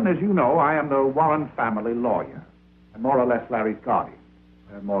 Miss Sullivan, as you know, I am the Warren family lawyer. And more or less Larry's guardian.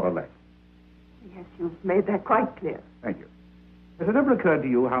 More or less. Yes, you've made that quite clear. Thank you. Has it ever occurred to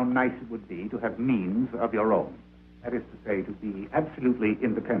you how nice it would be to have means of your own? That is to say, to be absolutely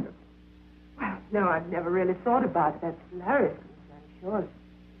independent. Well, no, I've never really thought about it. That's Larry's concern, sure.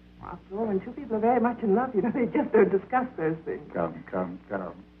 After all, when two people are very much in love, they just don't discuss those things. Come.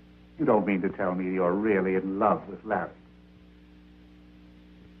 You don't mean to tell me you're really in love with Larry?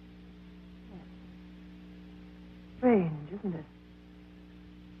 Strange, isn't it?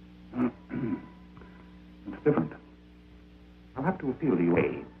 It's different. I'll have to appeal to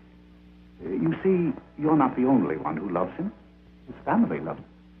you. You see, you're not the only one who loves him. His family loves him.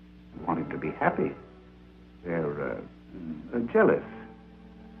 They want him to be happy. They're jealous.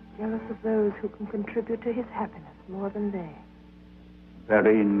 Jealous of those who can contribute to his happiness more than they.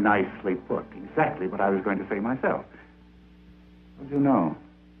 Very nicely put. Exactly what I was going to say myself. How do you know?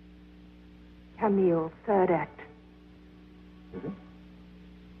 Camille, third act. Is it?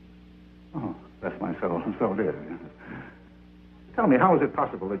 Oh, bless my soul. So it is. Tell me, how is it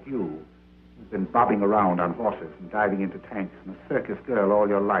possible that you, who've been bobbing around on horses and diving into tanks and a circus girl all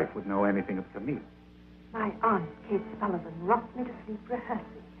your life, would know anything of Camille? My aunt, Kate Sullivan, rocked me to sleep rehearsing.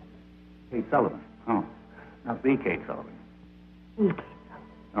 Kate Sullivan? Oh, not the Kate Sullivan. The Kate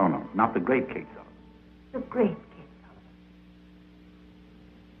Sullivan. No, not the great Kate Sullivan. The great Kate Sullivan.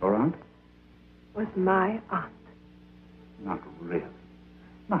 Your aunt? Was my aunt. Not really.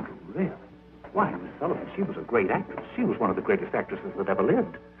 Not really. Why, Miss Sullivan, she was a great actress. She was one of the greatest actresses that ever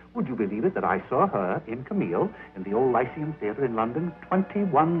lived. Would you believe it that I saw her in Camille in the old Lyceum Theatre in London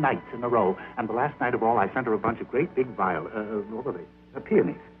 21 nights in a row, and the last night of all I sent her a bunch of great big what were they?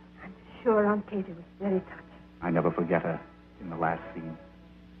 Peonies. I'm sure Aunt Katie was very touched. I never forget her in the last scene,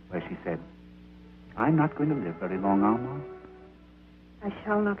 where she said, "I'm not going to live very long, Armand." I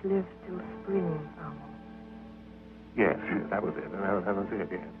shall not live till spring, Armand. Yes, that was it. That was it,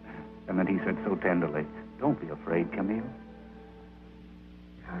 yes. And then he said so tenderly, "Don't be afraid, Camille."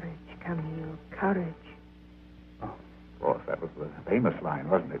 Courage, Camille, courage. Oh, of course, that was the famous line,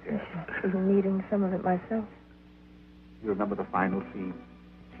 wasn't it? Yes. I've been needing some of it myself. You remember the final scene?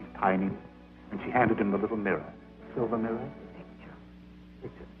 tiny, and she handed him the little mirror. Silver mirror?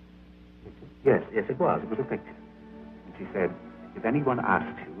 Picture. Yes, it was. It was a picture. And she said, if anyone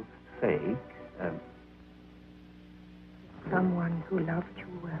asks you, say, Someone who loved you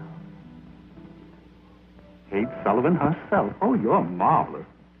well. Kate Sullivan herself. Oh, you're marvelous.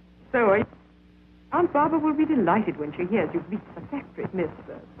 So are you? Aunt Barbara will be delighted when she hears you've reached the factory, Miss...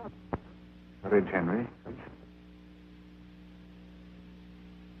 Courage, Henry.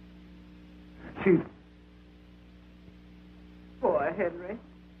 She... Poor Henry.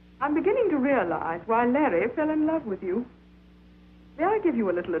 I'm beginning to realize why Larry fell in love with you. May I give you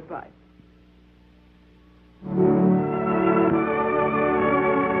a little advice?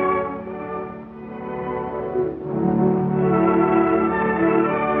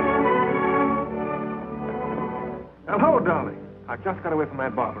 Hello, darling. I just got away from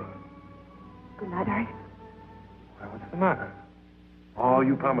Aunt Barbara. Good night, Larry. Why, what's the matter? Oh,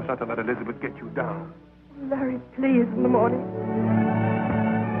 you promised not to let Elizabeth get you down. Larry, please, in the morning.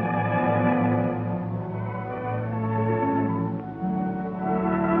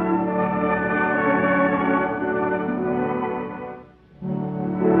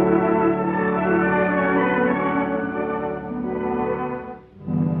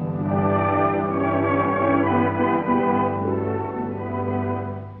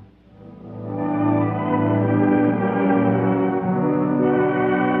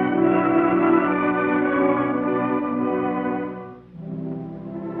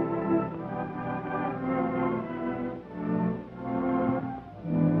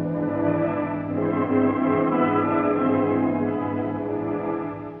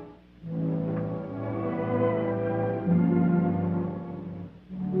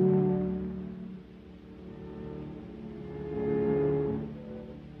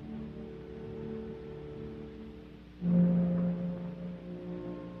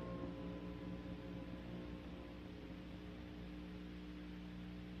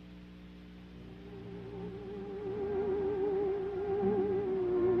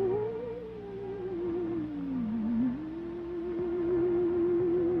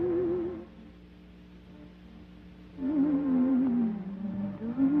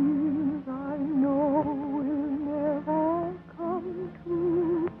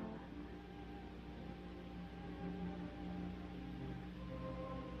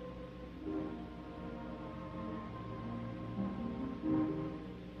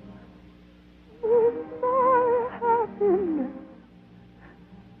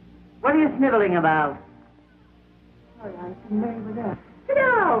 What are you sniveling about? Sorry, I can marry with us. Sit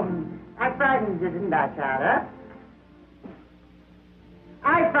down. I frightened you, didn't I, child, huh?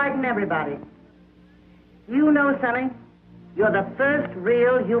 I frighten everybody. You know, Sonny, you're the first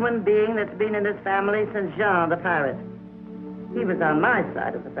real human being that's been in this family since Jean the pirate. He was on my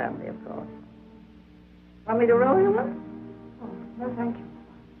side of the family, of course. Want me to roll you one? Oh, no, thank you.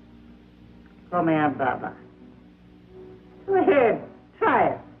 Call me Aunt Barbara. Go ahead. Try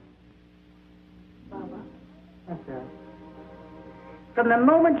it. Barbara. That's right. From the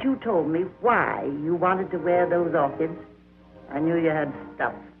moment you told me why you wanted to wear those orchids, I knew you had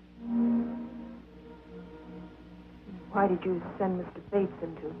stuff. Why did you send Mr. Bates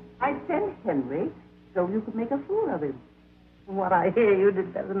into? I sent Henry so you could make a fool of him. From what I hear, you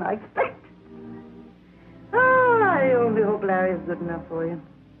did better than I expected. Oh, I only hope Larry's good enough for you.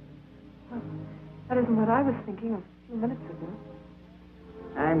 Well, that isn't what I was thinking a few minutes ago.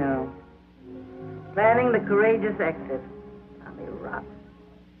 I know. Planning the courageous exit. Tommy rot.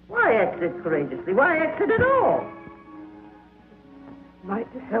 Why exit courageously? Why exit at all? Might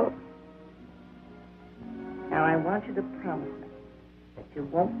help. Now, I want you to promise me that you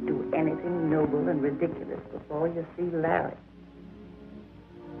won't do anything noble and ridiculous before you see Larry.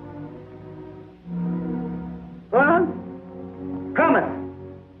 Go on. Promise.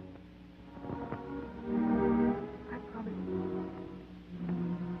 I promise.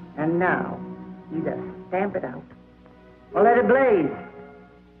 And now, either stamp it out or let it blaze.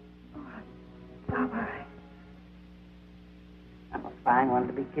 Barbara. I'm a fine one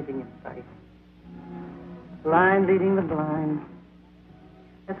to be kissing his face. Blind leading the blind.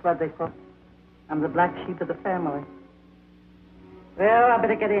 That's what they call it. I'm the black sheep of the family. Well, I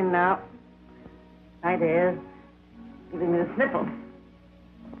better get in now. Hi, dear. Giving me the sniffles.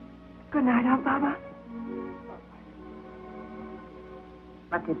 Good night, Aunt Barbara.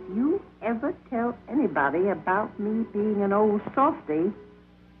 But if you ever tell anybody about me being an old softy,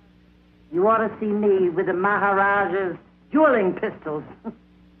 you ought to see me with the Maharaja's dueling pistols.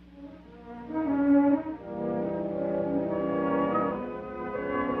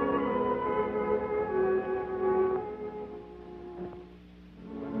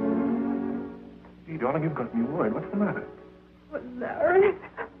 darling, you've got me worried. What's the matter? Oh, Larry.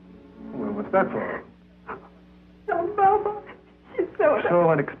 Well, what's that for? Oh, Mama. She's so... So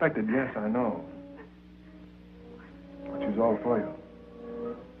unexpected, yes, I know. But she's all for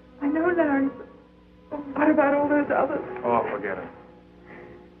you. I know, Larry. But what about all those others? Oh, forget it.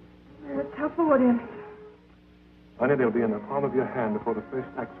 They're a tough audience. Honey, they'll be in the palm of your hand before the first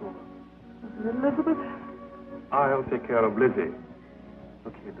act's over. Elizabeth? I'll take care of Lizzie.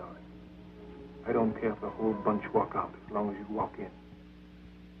 Look here, darling. I don't care if the whole bunch walk out as long as you walk in.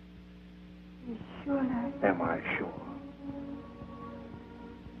 You sure, Larry? Am I sure?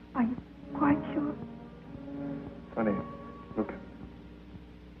 Are you quite sure? Honey, look at me.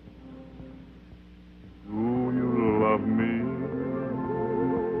 Do you love me?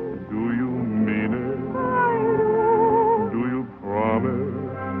 Do you mean it? Do you promise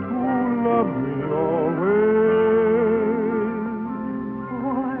to love me always?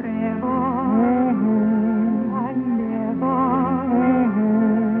 Forever and ever,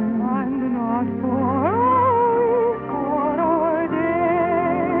 and not for a week or a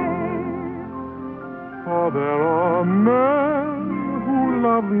day. For there are men who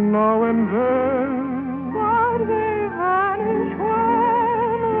love now and then, But they vanish when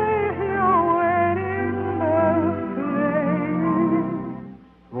they hear wedding bells play.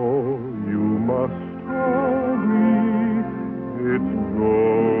 so you must agree it's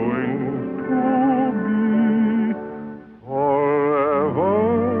going to be forever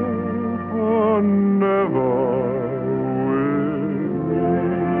and ever with me.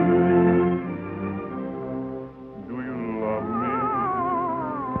 Do you love me?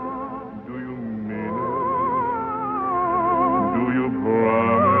 Do you mean it? Do you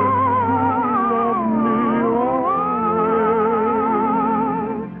promise to love me always?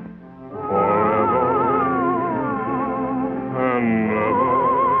 Forever and ever,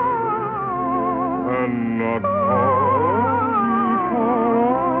 and not for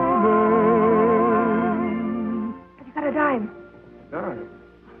a Have you got a dime? Darling.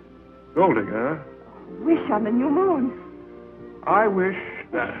 Golding, huh? Wish on the new moon. I wish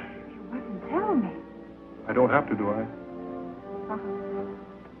that... You wouldn't tell me. I don't have to, do I?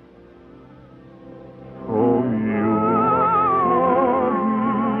 So you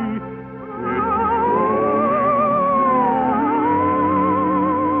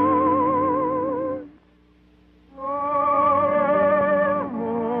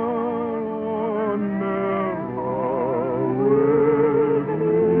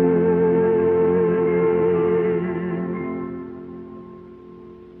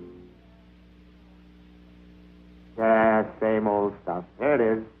Yeah, same old stuff. Here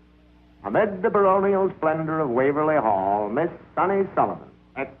it is. Amid the baronial splendor of Waverly Hall, Miss Sunny Sullivan,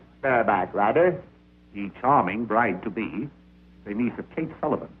 ex-bareback rider. The charming bride-to-be, the niece of Kate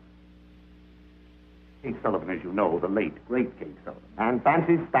Sullivan. Kate Sullivan, as you know, the late, great Kate Sullivan. And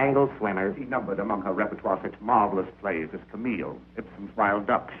Fancy Spangle swimmer. She numbered among her repertoire such marvelous plays as Camille, Ibsen's Wild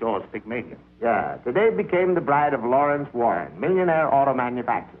Duck, Shaw's Pygmalion. Yeah, today became the bride of Lawrence Warren, millionaire auto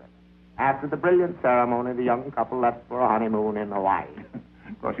manufacturer. After the brilliant ceremony, the young couple left for a honeymoon in Hawaii.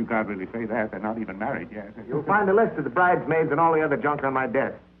 Of course, you can't really say that. They're not even married yet. You'll find a list of the bridesmaids and all the other junk on my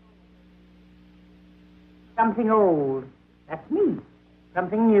desk. Something old, that's me.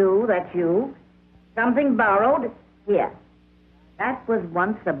 Something new, that's you. Something borrowed, here. That was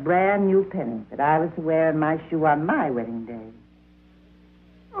once a brand new penny that I was to wear in my shoe on my wedding day.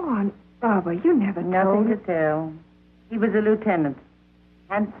 Oh, Aunt Barbara, you never Nothing told to us. tell. He was a lieutenant.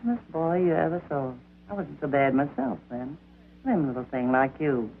 Handsomest boy you ever saw. I wasn't so bad myself then. Slim little thing like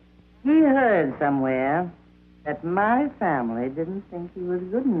you. He heard somewhere that my family didn't think he was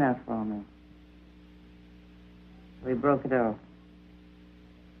good enough for me. We broke it off.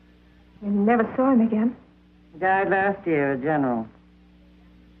 You never saw him again. He died last year, a general.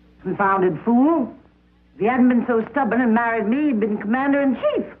 Confounded fool. If he hadn't been so stubborn and married me, he'd been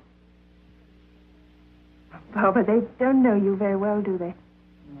commander-in-chief. Barbara, they don't know you very well, do they?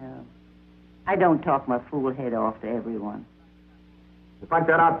 No. I don't talk my fool head off to everyone. You punch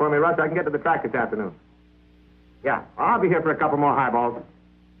that out for me, Russ. I can get to the track this afternoon. Yeah, I'll be here for a couple more highballs.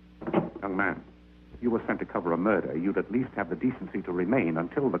 Young man, if you were sent to cover a murder, you'd at least have the decency to remain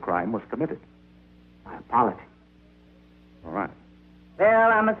until the crime was committed. My apology. All right.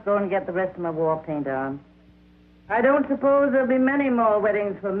 Well, I must go and get the rest of my war paint on. I don't suppose there'll be many more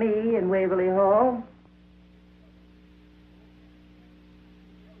weddings for me in Waverly Hall.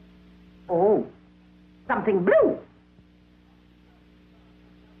 Oh, something blue.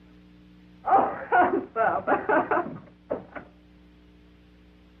 Oh, Barbara.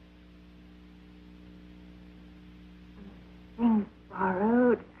 Things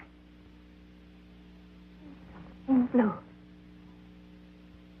borrowed.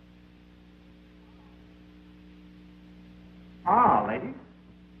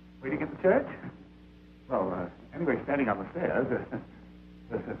 church? Well, anyway, standing on the stairs.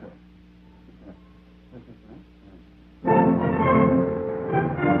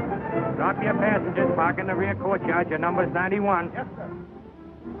 Drop your passengers. Park in the rear courtyard. Your number's 91. Yes, sir.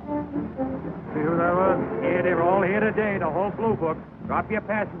 See who that was? Yeah, they're all here today, the whole Blue Book. Drop your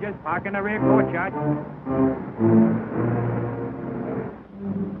passengers. Park in the rear courtyard.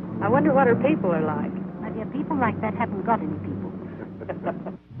 I wonder what her people are like. My dear, people like that haven't got any people.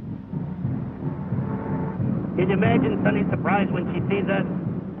 Can you imagine Sonny's surprise when she sees us?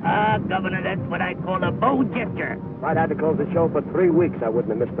 Ah, Governor, that's what I call a bow gesture. If I'd had to close the show for 3 weeks, I wouldn't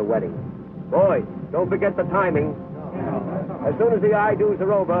have missed the wedding. Boys, don't forget the timing. As soon as the I-do's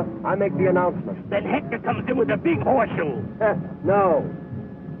are over, I make the announcement. Then Hector comes in with a big horseshoe. No.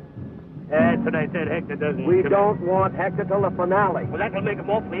 That's what I said. Hector doesn't... We don't want Hector till the finale. Well, that will make him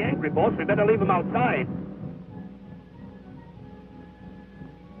awfully angry, boss. We better leave him outside.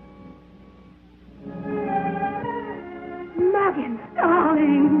 Muggins,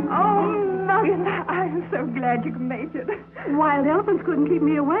 darling. Oh, Muggins, I'm so glad you made it. Wild elephants couldn't keep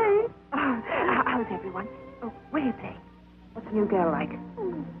me away. How's everyone? Oh, where are you playing? What's the new girl like?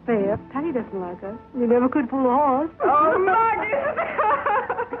 Fair. Patty doesn't like her. You never could pull a horse. Oh, Muggins!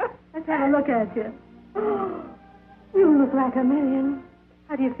 Let's have a look at you. You look like a million.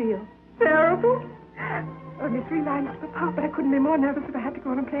 How do you feel? Terrible. Only 3 lines to the part, but I couldn't be more nervous if I had to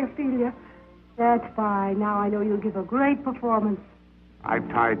go on and play Ophelia. That's fine. Now I know you'll give a great performance. I've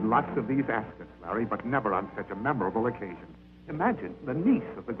tied lots of these askets, Larry, but never on such a memorable occasion. Imagine the niece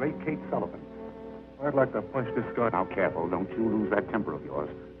of the great Kate Sullivan. I'd like to punch this guy. Now, careful. Don't you lose that temper of yours.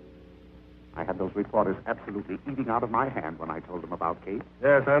 I had those reporters absolutely eating out of my hand when I told them about Kate.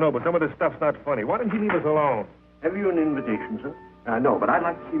 Yes, I know, but some of this stuff's not funny. Why don't you leave us alone? Have you an invitation, sir? No, but I'd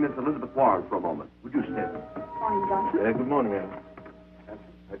like to see Miss Elizabeth Warren for a moment. Would you step? Morning, Johnson. Good morning, ma'am.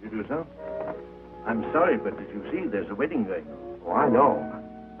 How'd you do, sir? I'm sorry, but did you see there's a wedding going on? Oh, I know.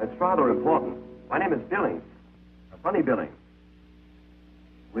 That's rather important. My name is Billings. A funny Billings.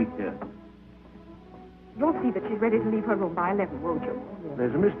 Wait here. You'll see that she's ready to leave her room by 11, won't you?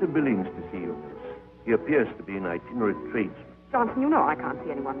 There's a Mr. Billings to see you, miss. He appears to be an itinerant tradesman. Johnson, you know I can't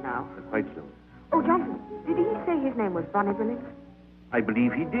see anyone now. Quite so. Oh, Johnson, did he say his name was Bonnie Billings? I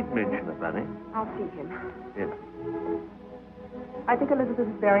believe he did mention a bunny. I'll see him. Yes. I think Elizabeth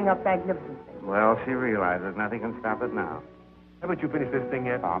is bearing up magnificently. Well, she realizes nothing can stop it now. Haven't you finished this thing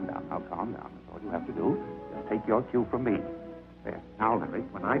yet? Calm down. Now, calm down. That's all you have to do. Just take your cue from me. There. Now, Larry,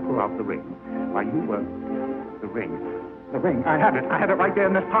 when I pull out the ring, why, you, the ring. The ring. I had it. I had it right there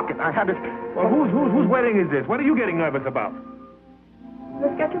in this pocket. I had it. Well, whose wedding is this? What are you getting nervous about?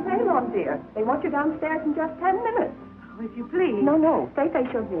 Let's get your veil on, dear. They want you downstairs in just 10 minutes. Oh, if you please. No. Feifei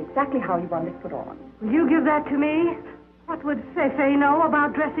showed me exactly how you want it put on. Will you give that to me? What would Feifei know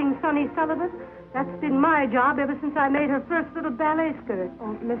about dressing Sonny Sullivan? That's been my job ever since I made her first little ballet skirt.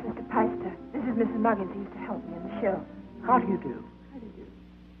 Oh, Mrs. DePeister, this is Mrs. Muggins. He used to help me in the show. How do you do?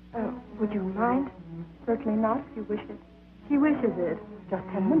 Would you mind? Certainly not, if you wish it. She wishes it. Just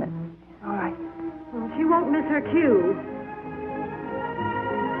 10 minutes. All right. Well, she won't miss her cue.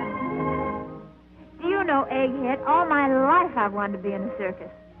 Do you know, Egghead, all my life I've wanted to be in a circus.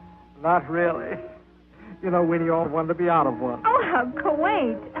 Not really. You know, Winnie, you all wanted to be out of one. Oh, how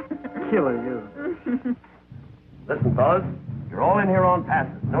quaint. Killer, you. Listen, fellas. You're all in here on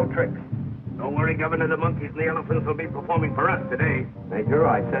passes. No tricks. Don't worry, Governor. The monkeys and the elephants will be performing for us today. Major,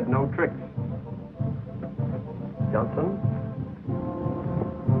 I said no tricks. Johnson?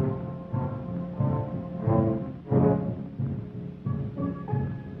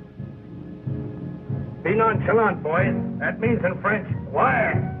 Be nonchalant, boys. That means in French,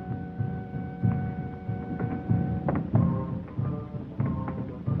 wire.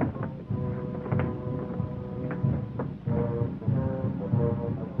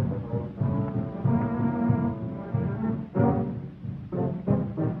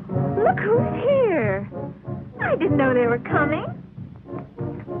 Look who's here. I didn't know they were coming.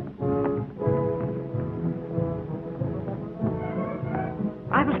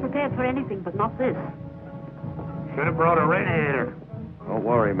 I was prepared for anything, but not this. Should have brought a radiator. Don't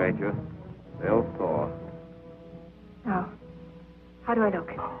worry, Major. They'll thaw. Now, how do I look?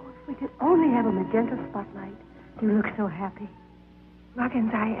 Oh, if we could only have a magenta spotlight. You look so happy.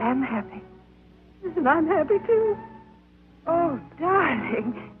 Muggins, I am happy. And I'm happy, too. Oh,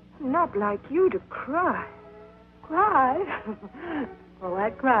 darling. Not like you to cry. Cry? Well,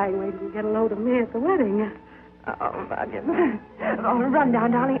 that crying, wait till you get a load of me at the wedding. Oh, Muggins. Oh, run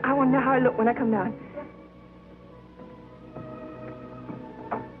down, darling. I want to know how I look when I come down.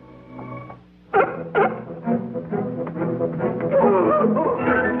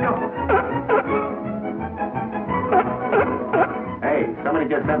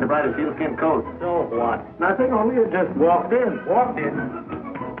 bright a sealskin coat. So what? Nothing, only you just walked in.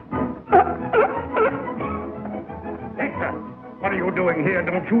 Hector, what are you doing here?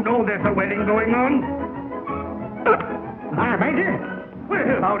 Don't you know there's a wedding going on? Hi, Major.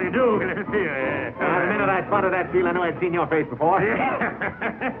 Well, how do you do? Glad to see you. The minute I spotted that seal, I knew I'd seen your face before.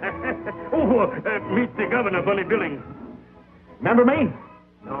 Meet the governor, Bully Billings. Remember me?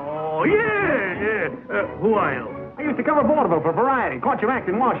 Oh, yeah. Who are you? I used to cover vaudeville for Variety. Caught your act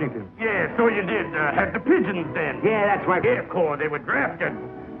in Washington. Yeah, so you did. Had the pigeons then. Yeah, that's right. Yeah, of course, they were drafted.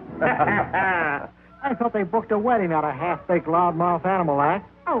 I thought they booked a wedding out of half-baked loudmouth animal act.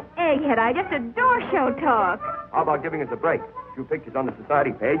 Oh, egghead, I just adore show talk. How about giving us a break? A few pictures on the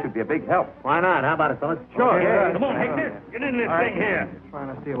society page would be a big help. Why not? How about it, fellas? Sure. Yeah. Come on, Hector. Get in this thing here.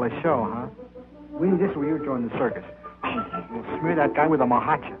 Trying to steal a show, huh? We need this where you join the circus. We'll smear that guy with a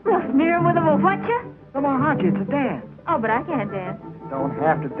mahacha. Well, smear him with a whatcha? The mahacha, it's a dance. Oh, but I can't dance. Don't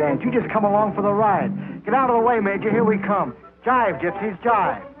have to dance. You just come along for the ride. Get out of the way, Major. Here we come. Jive, gypsies,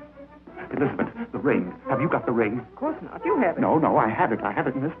 jive. Elizabeth, the ring. Have you got the ring? Of course not. You have it. No, I have it. I have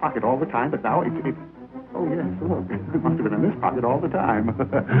it in this pocket all the time, but now it's... Oh, yes, look. It must have been in this pocket all the time.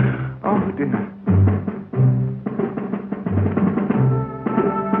 Oh, dear.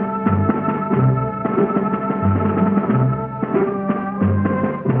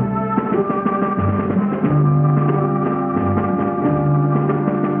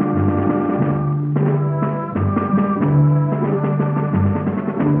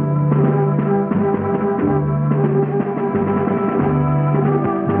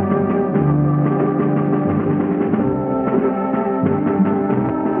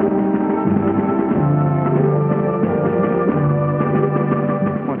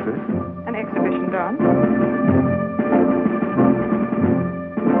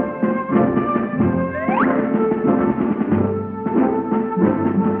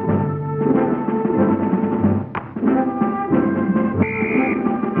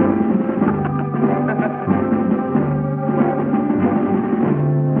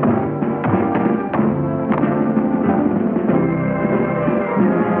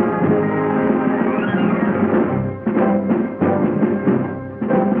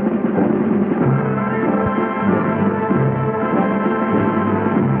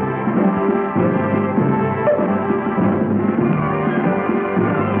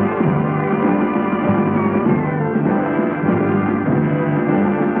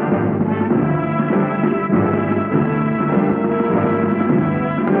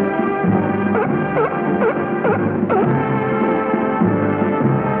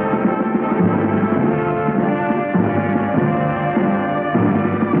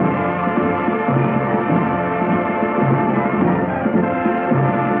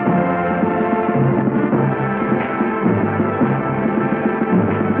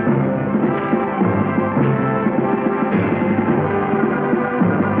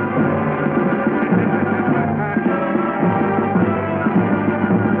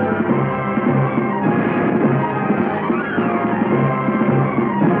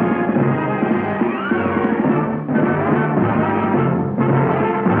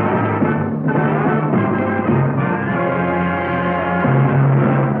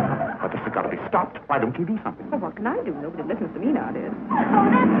 Why don't you do something? Well, what can I do? Nobody listens to me nowadays.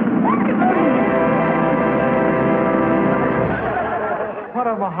 What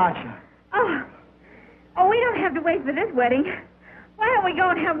a mahacha. Oh, we don't have to wait for this wedding. Why don't we go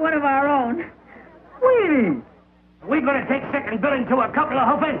and have one of our own? Sweetie! We're going to take second billing to a couple of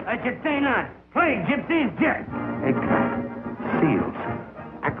hoofers. I should say not. Play gypsies, jet. Edgar, seals,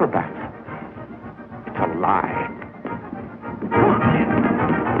 acrobats. It's a lie. Come on, kid.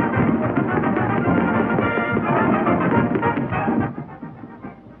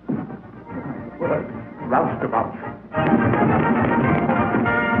 Roustabout.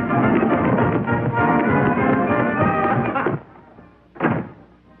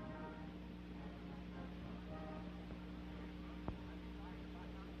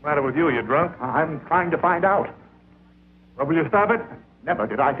 Matter with you? You drunk? I'm trying to find out. Well, will you stop it? Never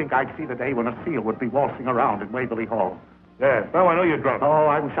did I think I'd see the day when a seal would be waltzing around in Waverly Hall. Yes. No, I know you're drunk. Oh,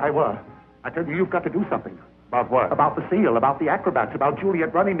 I wish I were. I tell you, you've got to do something. About what? About the seal, about the acrobats, about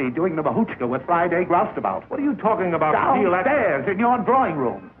Juliet Runnymede doing the mahuchka with Friday Roustabout. What are you talking about? Downstairs in your drawing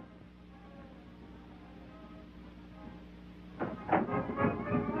room.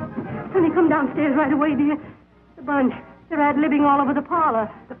 Sonny, come downstairs right away, dear. The bunch. They're ad-libbing all over the parlor.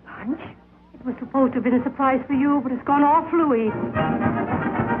 The bunch? It was supposed to have been a surprise for you, but it's gone all fluey.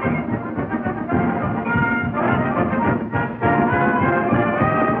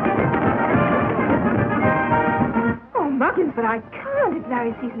 Oh, Muggins, but I can't. It's that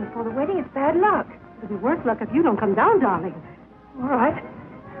marry season before the wedding. It's bad luck. It'll be worse luck if you don't come down, darling. All right.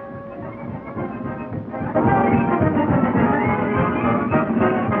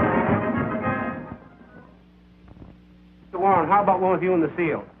 Mr. Warren, how about one with you in the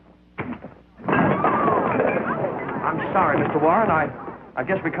seal? I'm sorry, Mr. Warren. I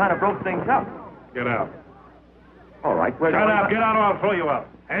guess we kind of broke things up. Get out. All right, we're Shut going up. to- Get out or I'll throw you out.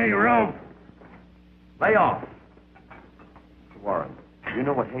 Hey, Rube! Lay off. Mr. Warren, you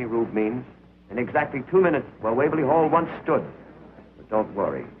know what Hey Rube means? In exactly 2 minutes, where Waverly Hall once stood. But don't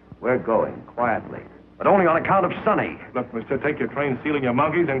worry. We're going, quietly. But only on account of Sonny. Look, mister, take your train sealing your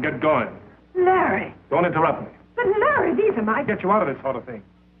monkeys and get going. Larry. Don't interrupt me. But Larry, these are my... Get you out of this sort of thing.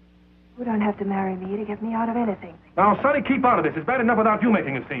 You don't have to marry me to get me out of anything. Now, Sonny, keep out of this. It's bad enough without you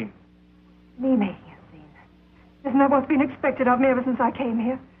making a scene. Me making a scene. Isn't that what's been expected of me ever since I came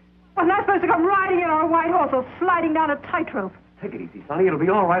here? Wasn't I supposed to come riding in on a white horse or sliding down a tightrope? Take it easy, Sonny. It'll be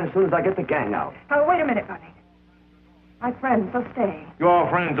all right as soon as I get the gang out. Oh, wait a minute, Bunny. My friends are staying. Your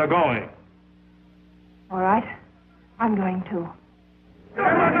friends are going. All right. I'm going too.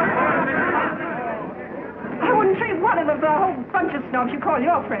 I wouldn't treat one of them for a whole bunch of snobs you call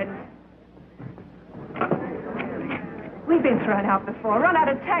your friends. We've been thrown out before, run out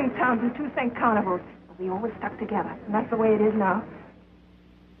of tank towns and 2 cent carnivals. But we always stuck together, and that's the way it is now.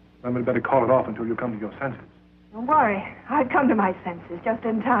 Then we'd better call it off until you come to your senses. Don't worry. I've come to my senses just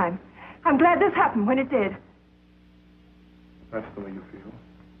in time. I'm glad this happened when it did. That's the way you feel.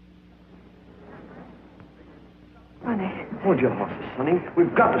 Honey. Hold your horses, Sonny.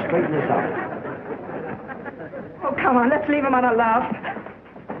 We've got to straighten this out. Oh, come on. Let's leave him on a laugh.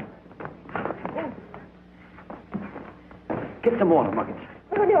 Get some water, Muggins.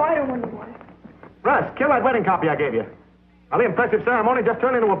 Oh, no, I don't want any water. Russ, kill that wedding copy I gave you. Now, the impressive ceremony just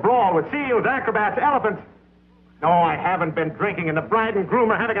turned into a brawl with seals, acrobats, elephants. No, I haven't been drinking, and the bride and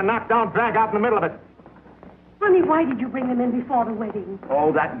groom are having a knockdown drag out in the middle of it. Honey, why did you bring them in before the wedding?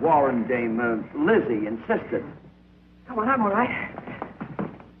 Oh, that Warren dame, Lizzie, insisted. Come on, I'm all right.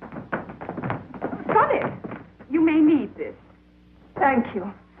 Sonny, you may need this. Thank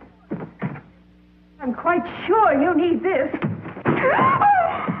you. I'm quite sure you need this.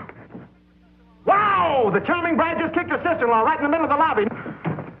 Wow! The charming bride just kicked her sister-in-law right in the middle of the lobby.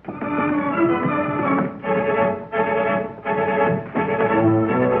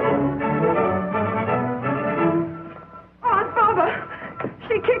 Aunt Barbara,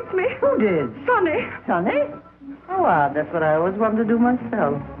 she kicked me. Who did? Sonny. Sonny? Oh, odd. That's what I always wanted to do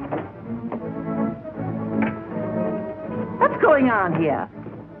myself. What's going on here?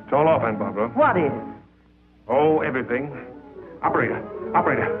 It's all off, Aunt Barbara. What is? Oh, everything. Operator.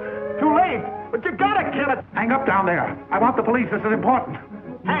 Too late! But you gotta kill it! Hang up down there. I want the police. This is important.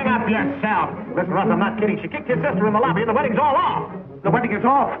 Hang up yourself! Listen, Russ, I'm not kidding. She kicked your sister in the lobby and the wedding's all off! The wedding is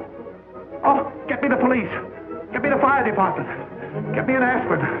off. Oh, get me the police. Get me the fire department. Get me an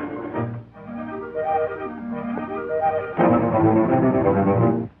aspirin.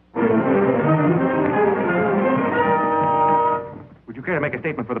 Would you care to make a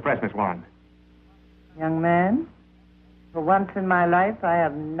statement for the press, Miss Warren? Young man, for once in my life, I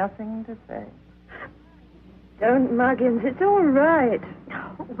have nothing to say. Don't, Muggins. It's all right.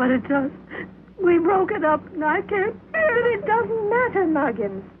 Oh, but it does. We broke it up, and I can't bear it. It doesn't matter,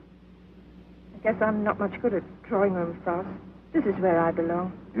 Muggins. I guess I'm not much good at drawing room stars. This is where I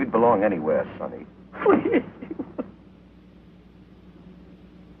belong. You'd belong anywhere, Sonny. Please.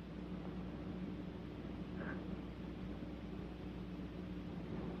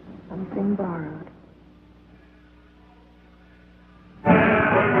 Something borrowed.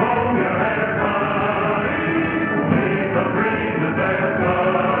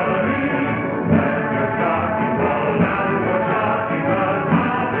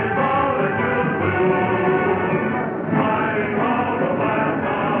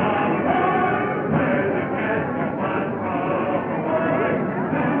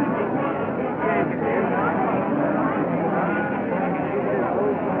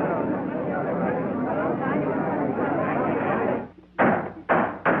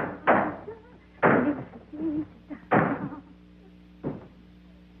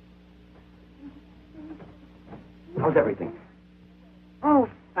 How's everything? Oh,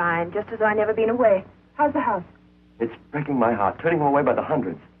 fine. Just as though I'd never been away. How's the house? It's breaking my heart, turning them away by the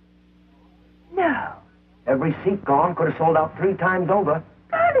hundreds. No. Every seat gone, could have sold out 3 times over.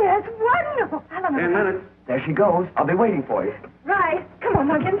 Daddy, that's wonderful. 10 minutes. There she goes. I'll be waiting for you. Right. Come on,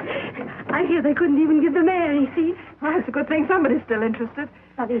 Muggins. I hear they couldn't even give the mayor any seats. Well, it's a good thing somebody's still interested.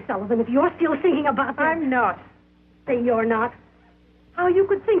 Sonny Sullivan, if you're still thinking about this... I'm not. Say you're not. How you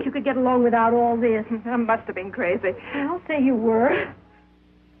could think you could get along without all this. I must have been crazy. I'll say you were.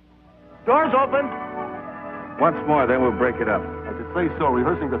 Doors open. Once more, then we'll break it up. I should say so.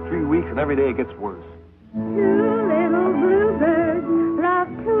 Rehearsing for 3 weeks, and every day it gets worse. Two little bluebirds love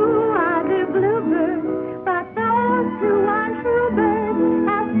two other bluebirds, but those two untrue birds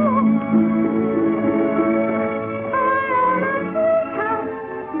have flown. High on a treetop,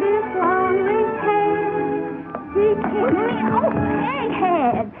 this long-winged Oh,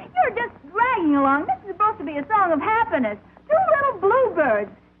 egghead! You're just dragging along. This is supposed to be a song of happiness. Two little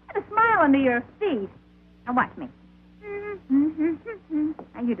bluebirds. And a smile under your feet. Now watch me.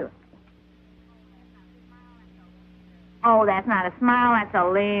 How you do it? Oh, that's not a smile, that's a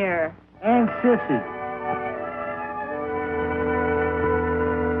leer. And sissy.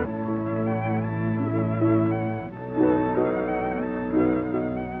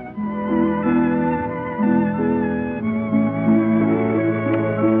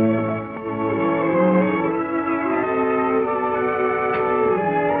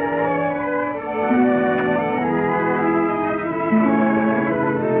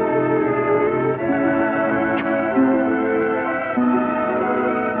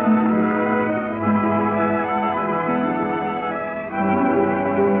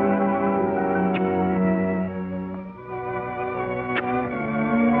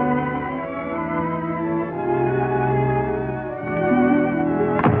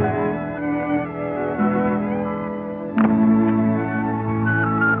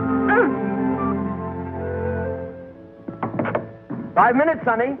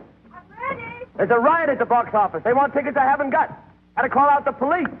 Sonny. I'm ready. There's a riot at the box office. They want tickets I haven't got. Had to call out the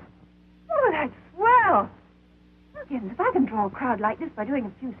police. Oh, that's swell. Look, if I can draw a crowd like this by doing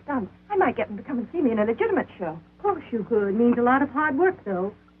a few stunts, I might get them to come and see me in a legitimate show. Of course you could. Means a lot of hard work,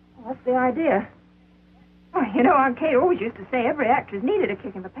 though. Well, that's the idea. Oh, you know, Aunt Kate always used to say every actress needed a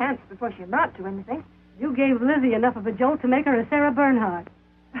kick in the pants before she amounted to anything. You gave Lizzie enough of a jolt to make her a Sarah Bernhardt.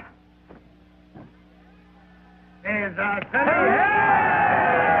 There's a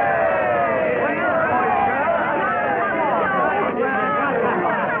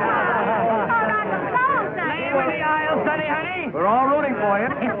We're all rooting for you.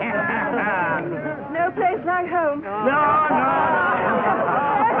 No place like home. No.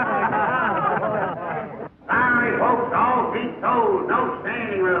 Sorry, folks, all seats sold. No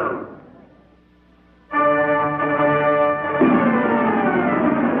standing room.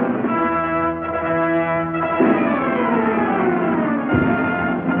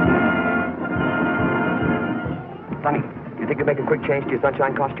 Sonny, you think you'd make a quick change to your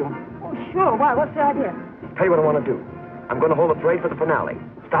sunshine costume? Oh, sure. Why? What's the idea? Tell you what I want to do. I'm going to hold a parade for the finale.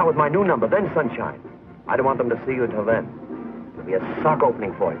 Start with my new number, then Sunshine. I don't want them to see you until then. It'll be a sock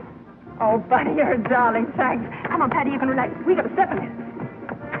opening for you. Oh, Buddy, you're a darling. Thanks. Come on, Patty, you can relax. We got to step in it.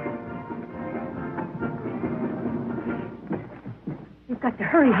 You've got to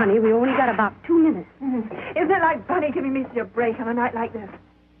hurry, honey. We only got about 2 minutes. Isn't it like Bunny giving me a break on a night like this?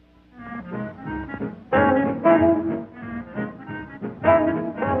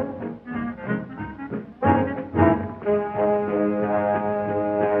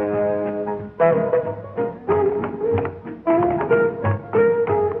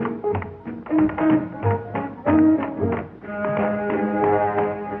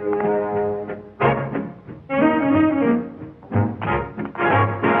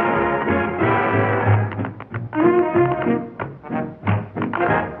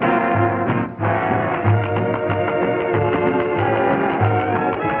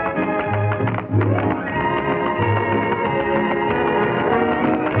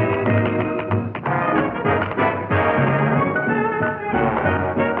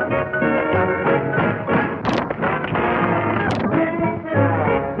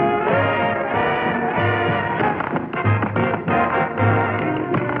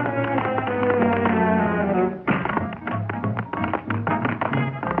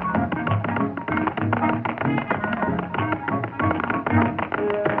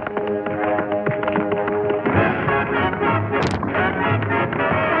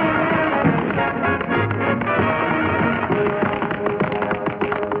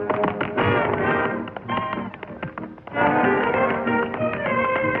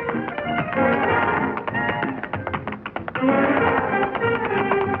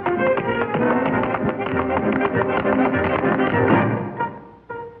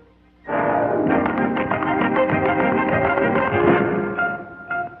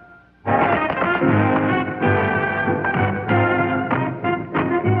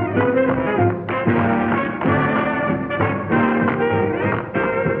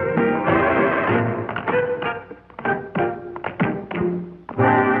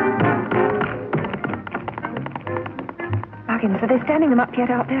 Are they standing them up yet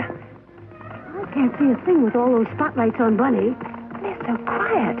out there? Can't see a thing with all those spotlights on Bunny. They're so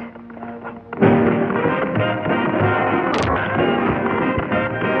quiet.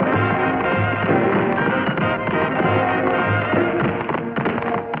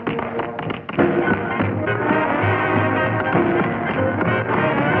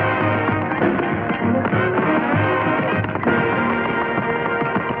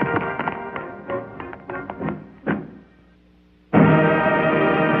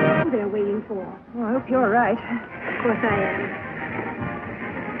 Oh, I hope you're right. Of course I am.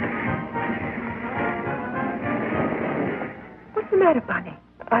 What's the matter, Bunny?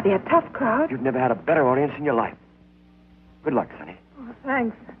 Are they a tough crowd? You've never had a better audience in your life. Good luck, Sonny. Oh,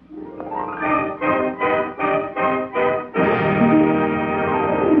 thanks.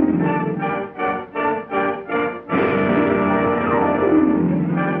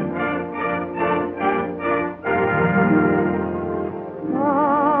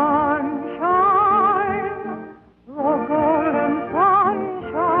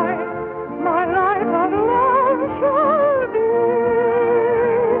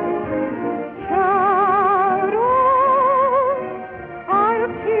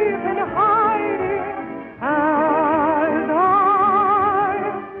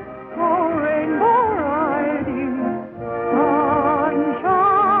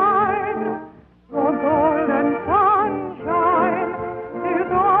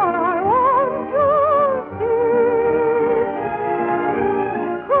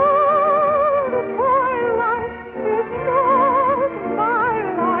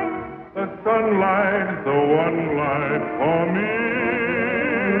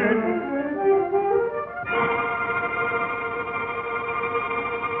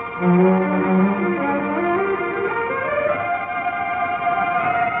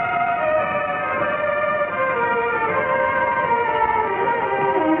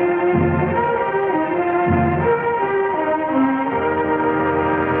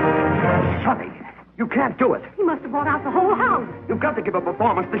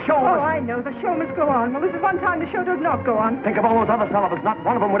 I know. The show must go on. Well, this is one time the show does not go on. Think of all those other Sullivans. Not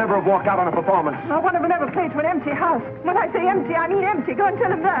one of them would ever have walked out on a performance. Not one of them ever played to an empty house. When I say empty, I mean empty. Go and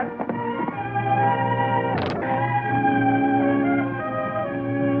tell him that.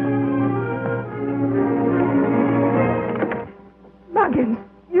 Muggins,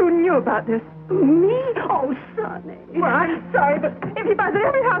 you knew about this. Me? Oh, Sonny. Well, I'm sorry, but if he buys at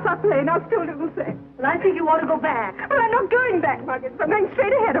every house I play, I'll still do the same. Well, I think you ought to go back. Well, I'm not going back, Muggins. I'm going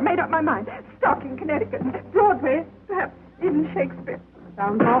straight ahead. I've made up my mind. Stockton, Connecticut, Broadway, perhaps even Shakespeare.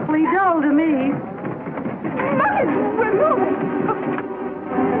 Sounds awfully dull to me. Muggins, we're moving.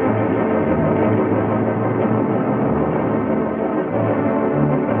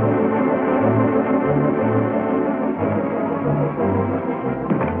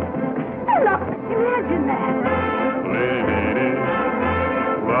 Imagine that.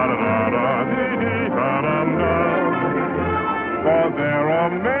 For there are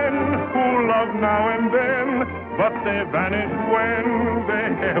men who love now and then, but they vanish when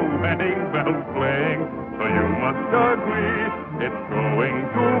they hear wedding bells playing. So you must agree it's going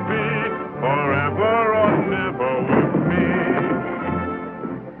to be forever or never with me.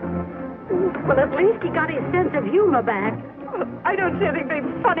 Well, at least he got his sense of humor back. I don't see anything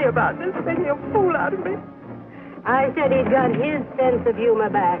funny about this, making a fool out of me. I said he'd got his sense of humor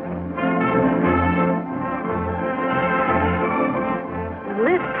back.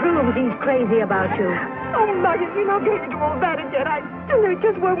 This proves he's crazy about you. Oh, Muggins, you're not going to do all that again. I tell you, it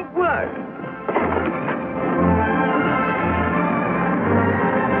just won't work.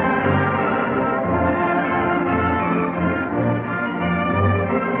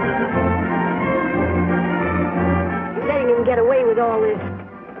 Letting him get away with all this,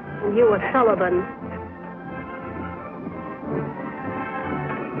 and you a Sullivan.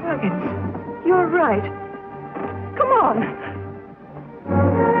 Muggins, you're right. Come on.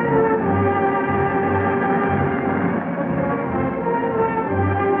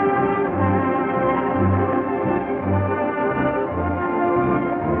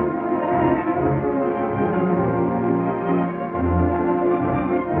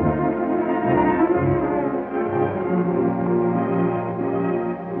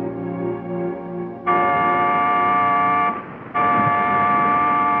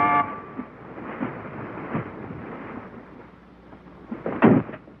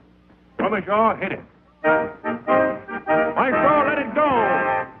 Shaw, hit it. Maestro, let it go.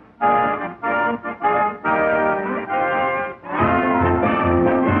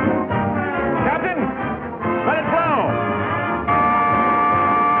 Captain, let it blow.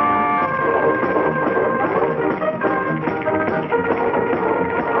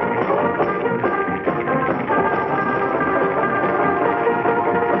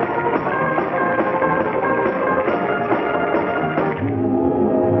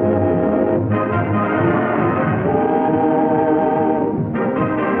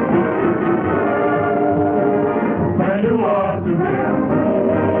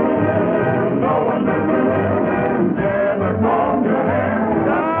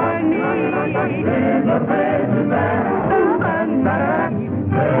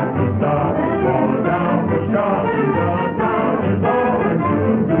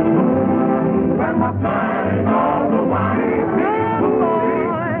 them of mine, all the while.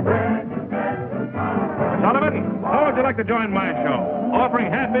 Sullivan, how would you like to join my show?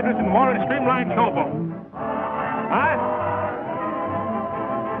 Offering half interest in Warren's Streamline Showboat. Huh?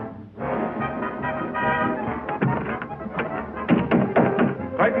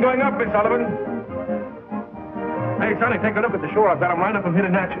 Curtain going up, Miss Sullivan. Hey, Sonny, take a look at the shore. I've got them lined up from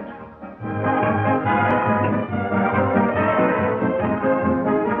hidden hatches.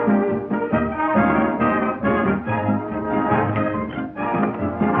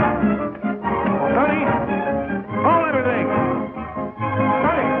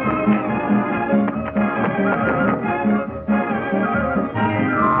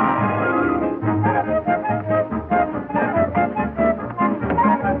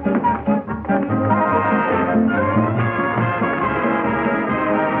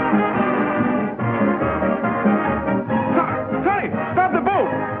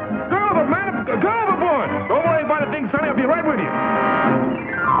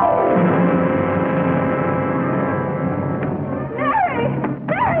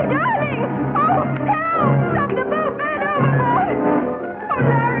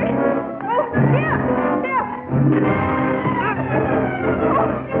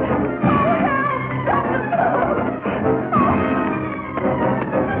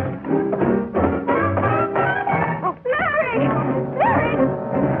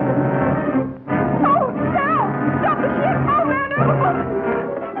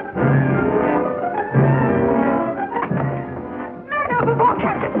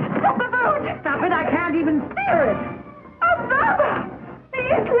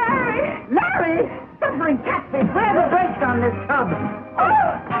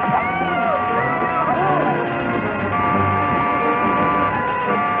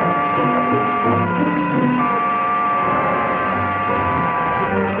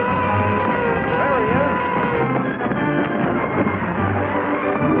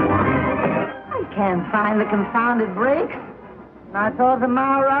 The confounded brakes. And I thought the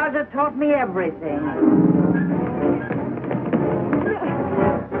Maharaja taught me everything.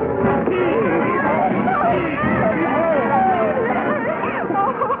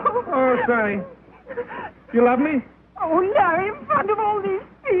 Oh, Sonny. You love me? Oh, Larry, in front of all these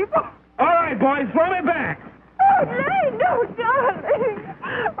people. All right, boys, throw me back. Oh, Larry, no, darling.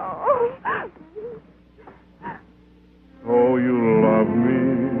 Oh. Oh, you love me.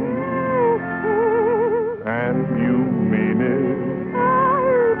 And you mean it. I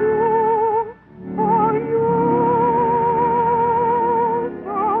do. For you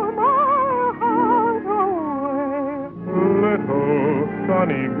stole my heart away. Little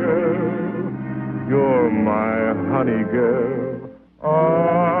sunny girl, you're my honey girl.